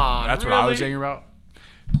I was that's what I was thinking about.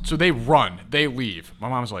 So they run, they leave. My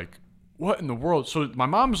mom's like, what in the world? So my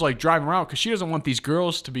mom's like driving around because she doesn't want these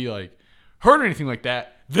girls to be like hurt or anything like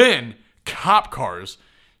that. Then cop cars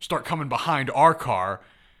start coming behind our car,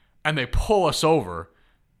 and they pull us over.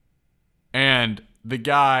 And the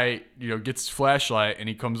guy, gets his flashlight, and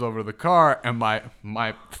he comes over to the car, and my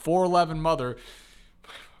 4'11" mother,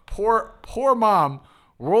 poor mom,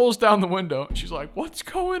 rolls down the window, and she's like, what's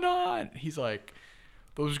going on? He's like,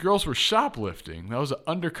 those girls were shoplifting. That was an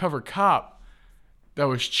undercover cop that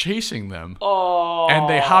was chasing them. Oh. And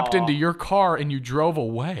they hopped into your car, and you drove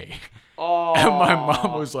away. Oh. And my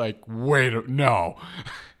mom was like, wait a minute.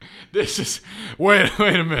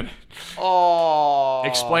 Oh.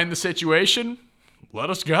 Explain the situation. Let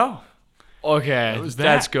us go. Okay,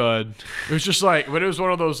 that's good. It was just like, but it was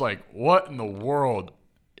one of those like, what in the world?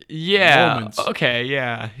 Yeah. Moments. Okay.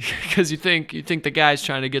 Yeah. Because you think the guy's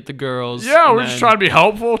trying to get the girls. Yeah, we're just trying to be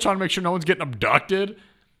helpful, trying to make sure no one's getting abducted.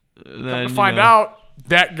 Then to find out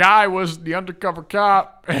that guy was the undercover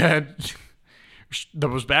cop, and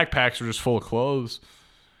those backpacks were just full of clothes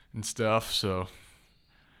and stuff. So,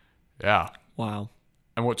 yeah. Wow.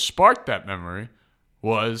 And what sparked that memory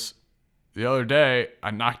was the other day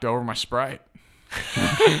I knocked over my Sprite.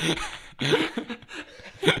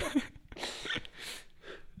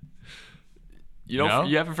 You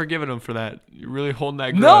haven't forgiven them for that. You're really holding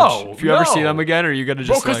that grudge. No, if you ever see them again, are you gonna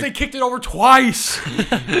just because they kicked it over twice.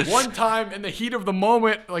 One time in the heat of the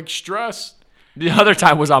moment, like stress. The other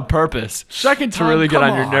time was on purpose. Second time to really get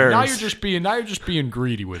on your nerves. Now you're just being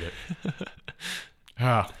greedy with it.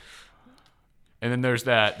 And then there's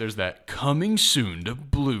that coming soon to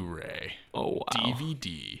Blu-ray. Oh wow.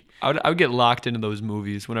 DVD. I would get locked into those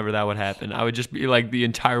movies whenever that would happen. I would just be like the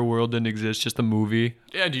entire world didn't exist, just a movie.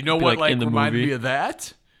 Yeah, do you know what like in the reminded movie. me of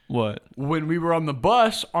that? What? When we were on the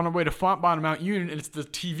bus on our way to Fontbonne and Mount Union, and it's the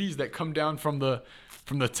TVs that come down from the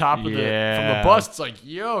top of the bus. It's like,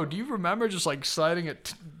 yo, do you remember just like sliding a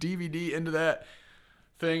DVD into that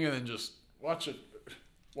thing and then just watching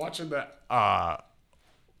that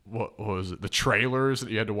what was it? The trailers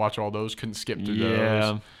that you had to watch all those, couldn't skip through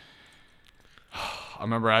those. I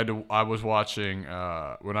remember I was watching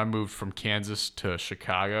when I moved from Kansas to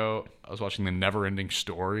Chicago, I was watching The Never-Ending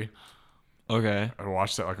Story. Okay. I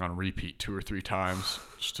watched that like on repeat 2 or 3 times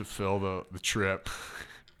just to fill the trip.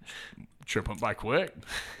 Trip went by quick.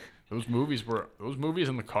 Those movies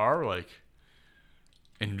in the car were like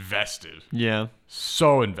invested. Yeah.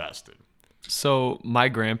 So invested. So my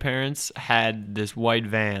grandparents had this white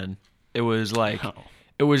van. It was like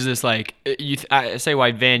it was this like I say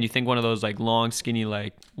white van, you think one of those like long skinny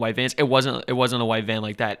like white vans. It wasn't a white van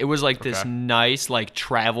like that. It was like this nice like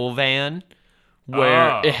travel van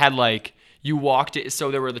where it had like you walked it, so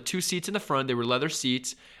there were the 2 seats in the front, they were leather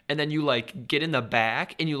seats, and then you like get in the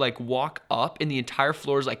back and you like walk up and the entire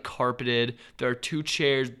floor is like carpeted. There are 2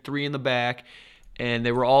 chairs, 3 in the back, and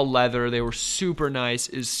they were all leather. They were super nice.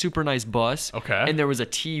 It was a super nice bus. Okay. And there was a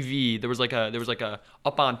TV. There was like a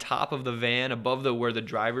up on top of the van above where the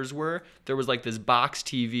drivers were. There was like this box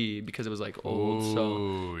TV because it was like old. Ooh,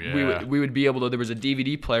 so yeah. we would be able to. There was a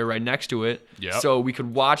DVD player right next to it. Yep. So we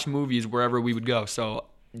could watch movies wherever we would go. So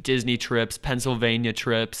Disney trips, Pennsylvania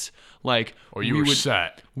trips, like. Or you were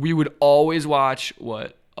set. We would always watch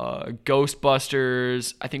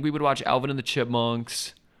Ghostbusters. I think we would watch Alvin and the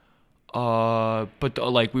Chipmunks.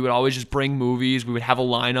 Like we would always just bring movies. We would have a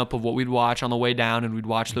lineup of what we'd watch on the way down, and we'd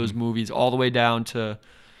watch those movies all the way down to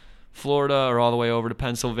Florida or all the way over to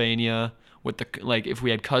Pennsylvania. With if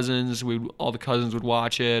we had cousins, all the cousins would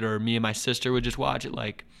watch it, or me and my sister would just watch it.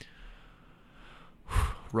 Like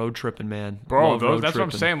road tripping, man. Bro, that's what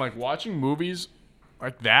I'm saying. Like watching movies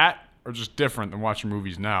like that are just different than watching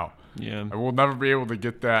movies now. Yeah, I will never be able to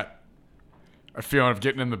get that feeling of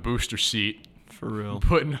getting in the booster seat. For real.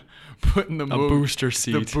 Putting the booster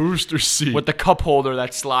seat. The booster seat. With the cup holder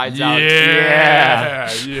that slides out. Yeah.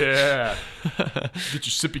 Get your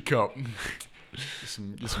sippy cup.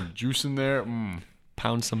 Get some juice in there.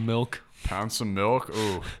 Pound some milk.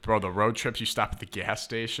 Ooh. Bro, the road trips, you stop at the gas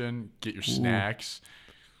station, get your snacks.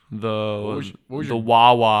 The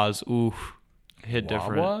Wawas. Ooh. Hit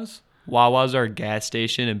different. Wawas? Wawas are a gas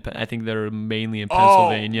station, and I think they're mainly in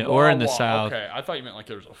Pennsylvania or in the South. Okay, I thought you meant like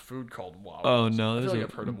there was a food called Wawas. Oh no, there's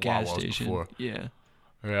I've heard a of gas Wawas station. before.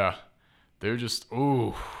 Yeah, they're just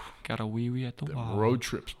got a wee wee at the Wawa. Road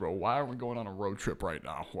trips, bro. Why are we going on a road trip right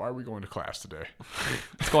now? Why are we going to class today?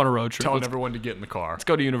 Let's go on a road trip. Telling everyone to get in the car. Let's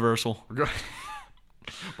go to Universal.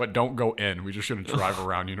 But don't go in. We just shouldn't drive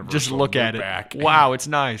around Universal. Just look at it. Back. Wow, it's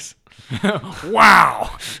nice.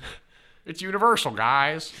 Wow, it's Universal,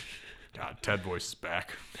 guys. God, Ted voice is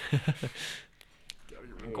back.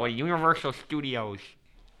 Go to Universal Studios.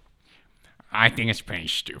 I think it's pretty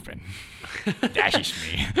stupid. That's just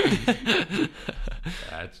me.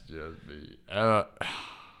 That's just me.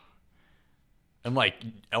 And like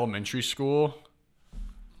elementary school,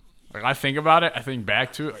 like I think about it, I think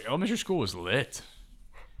back to it. Like, elementary school was lit.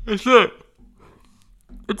 It's lit.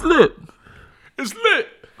 It's lit. It's lit.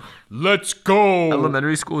 Let's go.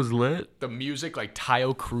 Elementary school is lit. The music, like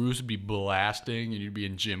Tayo Cruz would be blasting, and you'd be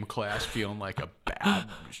in gym class feeling like a bad.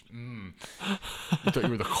 You thought you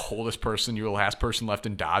were the coldest person. You were the last person left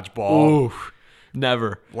in dodgeball. Ooh,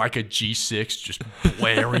 never. Like a G6 just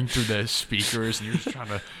blaring through the speakers, and you're just trying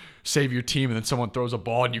to save your team, and then someone throws a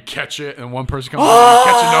ball, and you catch it, and one person comes in, and you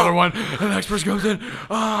catch another one, and the next person comes in.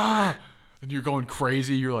 And you're going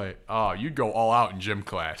crazy. You're like, oh, you'd go all out in gym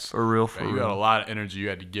class. For real. You had a lot of energy you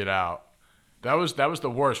had to get out. That was the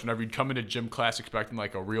worst. Whenever you'd come into gym class expecting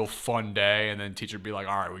like a real fun day, and then teacher would be like,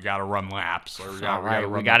 all right, we got to run laps. Or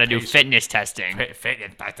we got to do fitness testing.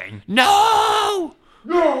 Fitness testing. No!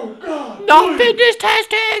 No, God. No fitness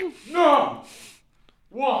testing! No.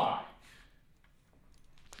 Why?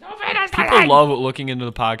 People love looking into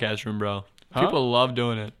the podcast room, bro. People love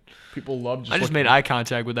doing it. People love just I just made eye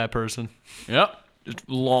contact with that person. Yep. Just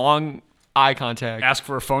long eye contact. Ask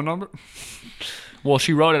for a phone number. Well,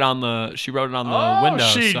 she wrote it on the window.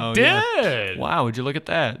 She so, did. Yeah. Wow, would you look at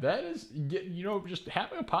that? That is, just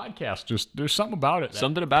having a podcast. Just there's something about it.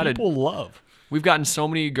 Something about it. People love. We've gotten so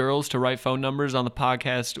many girls to write phone numbers on the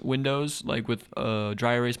podcast windows, like with a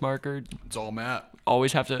dry erase marker. It's all Matt. We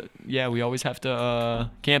always have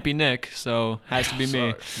to. Can't be Nick, so has to be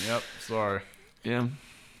me. Yep. Sorry. Yeah.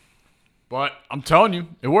 But I'm telling you,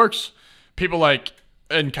 it works. People like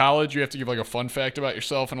in college, you have to give like a fun fact about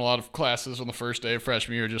yourself in a lot of classes on the first day of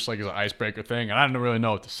freshman year, just like as an icebreaker thing. And I didn't really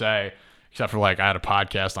know what to say, except for like I had a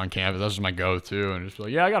podcast on campus. That was my go-to, and just be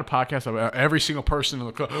like, yeah, I got a podcast about every single person in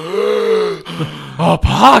the class. A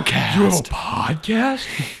podcast. You have a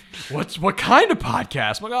podcast? What kind of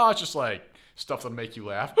podcast? I'm like, oh, it's just like stuff that make you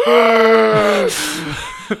laugh.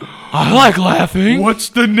 I like laughing. What's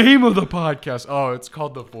the name of the podcast? Oh, it's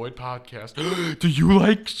called The Void Podcast. Do you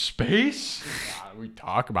like space? Yeah, we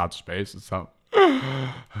talk about space and stuff.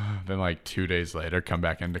 Then like 2 days later, come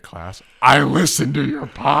back into class. I listened to your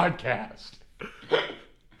podcast.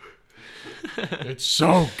 It's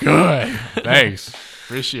so good. Thanks.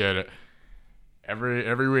 Appreciate it.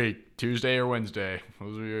 Every week, Tuesday or Wednesday.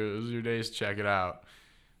 Those are your days to check it out.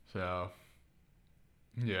 So,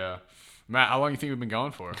 yeah. Matt, how long do you think we've been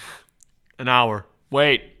going for? An hour.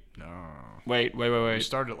 Wait. No. Wait. We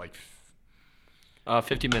started at like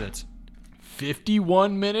 50 minutes.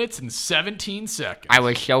 51 minutes and 17 seconds. I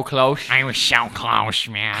was so close.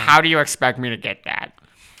 Man. How do you expect me to get that?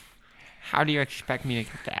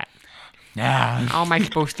 Yeah. How am I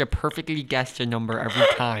supposed to perfectly guess the number every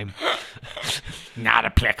time? Not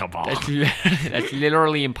applicable. That's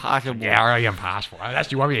literally impossible. Yeah, really impossible.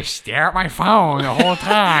 Unless you want me to stare at my phone the whole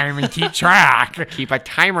time and keep track. Keep a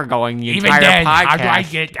timer going the Even entire then, podcast. how do I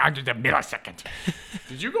get down to the millisecond?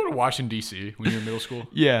 Did you go to Washington, D.C. when you were in middle school?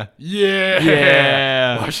 Yeah.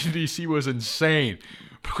 Yeah. Washington, D.C. was insane.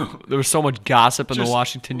 There was so much gossip in the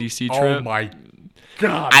Washington, D.C. trip. Oh, my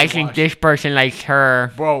God. I think this person likes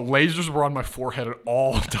her. Bro, lasers were on my forehead at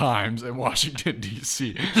all times in Washington,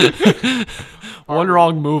 D.C. One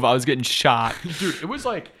wrong move, I was getting shot. Dude, it was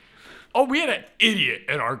like, we had an idiot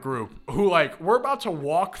in our group who, like, we're about to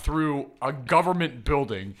walk through a government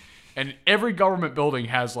building, and every government building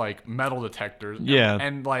has, like, metal detectors. Yeah.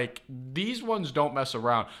 And like, these ones don't mess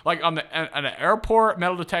around. Like, on an airport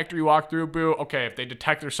metal detector you walk through, boo, okay, if they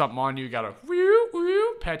detect there's something on you, you gotta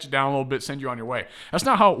patch it down a little bit, send you on your way. That's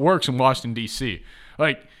not how it works in Washington, D.C.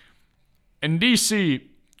 Like, in D.C.,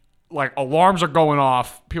 like, alarms are going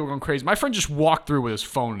off, people are going crazy. My friend just walked through with his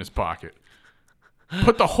phone in his pocket.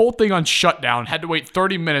 Put the whole thing on shutdown, had to wait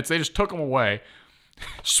 30 minutes. They just took him away,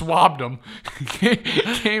 swabbed him,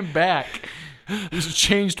 came back. He was a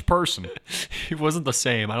changed person. He wasn't the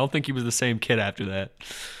same. I don't think he was the same kid after that.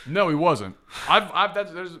 No, he wasn't.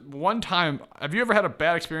 There's one time. Have you ever had a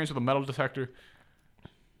bad experience with a metal detector?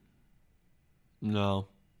 No.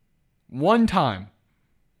 One time.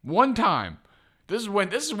 This is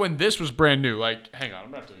when this was brand new. Like, hang on,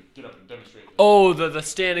 I'm gonna have to get up and demonstrate this. Oh, the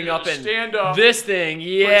standing up and stand up. This thing,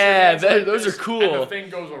 yeah, those are cool. And the thing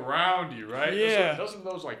goes around you, right? Yeah.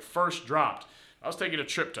 Those like first dropped. I was taking a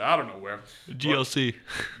trip to I don't know where. GLC.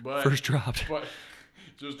 But, First dropped. But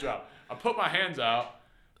just dropped. I put my hands out.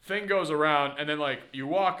 Thing goes around, and then like you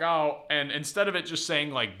walk out, and instead of it just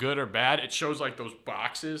saying like good or bad, it shows like those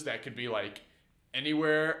boxes that could be like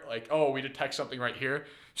anywhere. Like, oh, we detect something right here.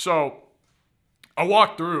 So I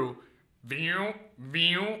walked through,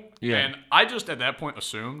 and I just at that point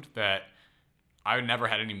assumed that I never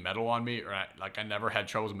had any metal on me, or I never had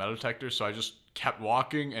trouble with metal detectors, so I just kept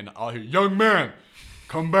walking, and I'll hear, young man,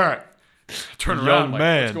 come back. Turn around,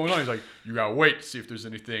 like, what's going on? He's like, you gotta wait to see if there's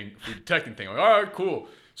anything, if we detect anything. I'm like, all right, cool.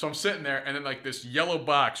 So I'm sitting there, and then like this yellow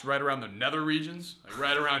box right around the nether regions, like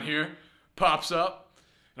right around here, pops up,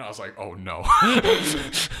 and I was like, oh no.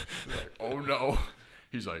 Like, oh no.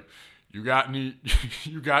 He's like, you got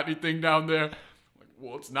anything down there? I'm like,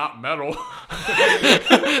 well, it's not metal.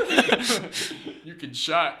 You can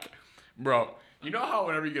check. Bro, you know how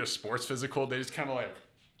whenever you get a sports physical, they just kind of like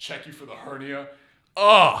check you for the hernia?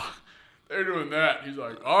 Oh, they're doing that. He's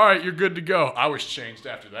like, all right, you're good to go. I was changed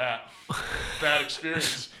after that. Bad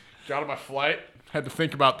experience. Got on my flight. Had to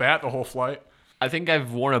think about that the whole flight. I think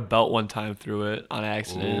I've worn a belt one time through it on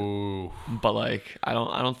accident. Ooh. But like, I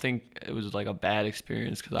don't think it was like a bad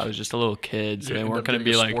experience because I was just a little kid, so they weren't gonna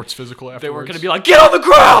be like sports physical afterwards. They weren't gonna be like, get on the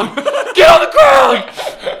ground, get on the ground.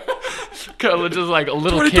 Just like a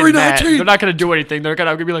little kid. They're not gonna do anything. They're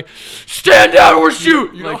gonna be like, stand down or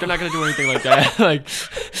shoot. Like they're not gonna do anything like that. Like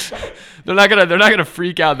They're not gonna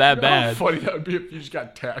freak out that How bad. funny that would be if you just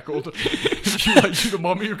got tackled. The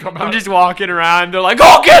moment you come out, I'm just walking around. They're like,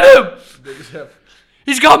 "Go get him! they just have.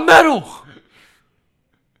 He's got metal."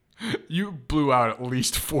 You blew out at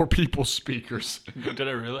least 4 people's speakers. Did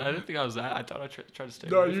I really? I didn't think I was that. I thought I tried to stay.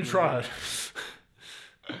 No, away you from tried.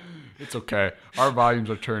 It's okay. Our volumes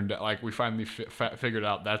are turned down. Like, we finally figured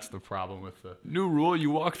out that's the problem with the... New rule: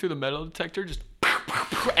 you walk through the metal detector, just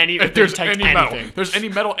If there's any metal, there's any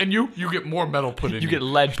metal in you, you get more metal put in you. You get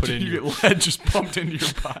lead put in you. You get lead just pumped into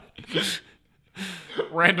your body.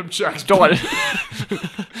 Random checks. Don't let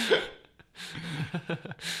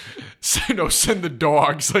Send the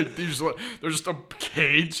dogs. Like, there's just a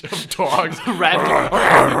cage of dogs.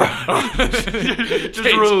 just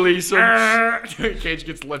release them. Cage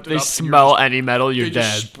gets lifted They up. smell any metal, you're They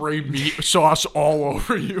dead. just spray meat sauce all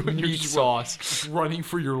over you. And you're Meat just sauce. running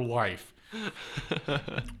for your life.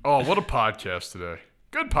 Oh, what a podcast today.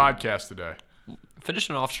 Good podcast today.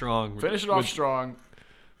 Finishing off strong. Finish it off strong.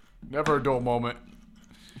 Never a dull moment.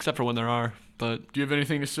 Except for when there are. But Do you have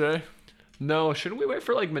anything to say? no, shouldn't we wait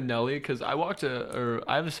for like Manelli? Because I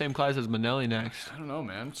have the same class as Manelli next. I don't know,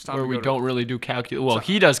 man. It's time Where to we go don't really do calculus. Well,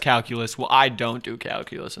 he does calculus. Well, I don't do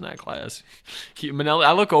calculus in that class. Manelli,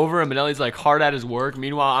 I look over and Manelli's like hard at his work.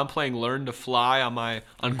 Meanwhile, I'm playing Learn to Fly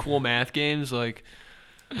on cool math games. Like,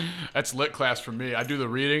 That's lit class for me. I do the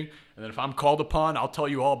reading, and then if I'm called upon, I'll tell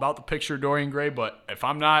you all about the picture of Dorian Gray. But if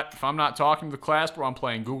I'm not talking to the class, bro, I'm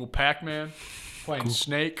playing Google Pac-Man, playing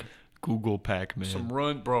Snake, Google Pac-Man. some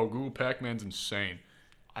run, bro. Google Pac-Man's insane.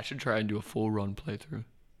 I should try and do a full run playthrough.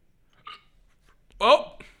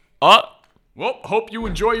 Oh, Oh, well, hope you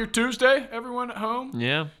enjoy your Tuesday, everyone at home.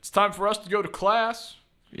 yeah, It's time for us to go to class.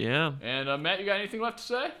 yeah, And Matt, you got anything left to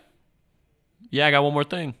say? yeah. I got one more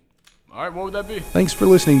thing. All right, what would that be? Thanks for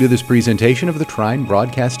listening to this presentation of the Trine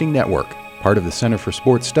Broadcasting Network, part of the Center for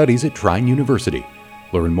Sports Studies at Trine University.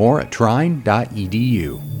 Learn more at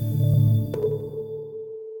trine.edu.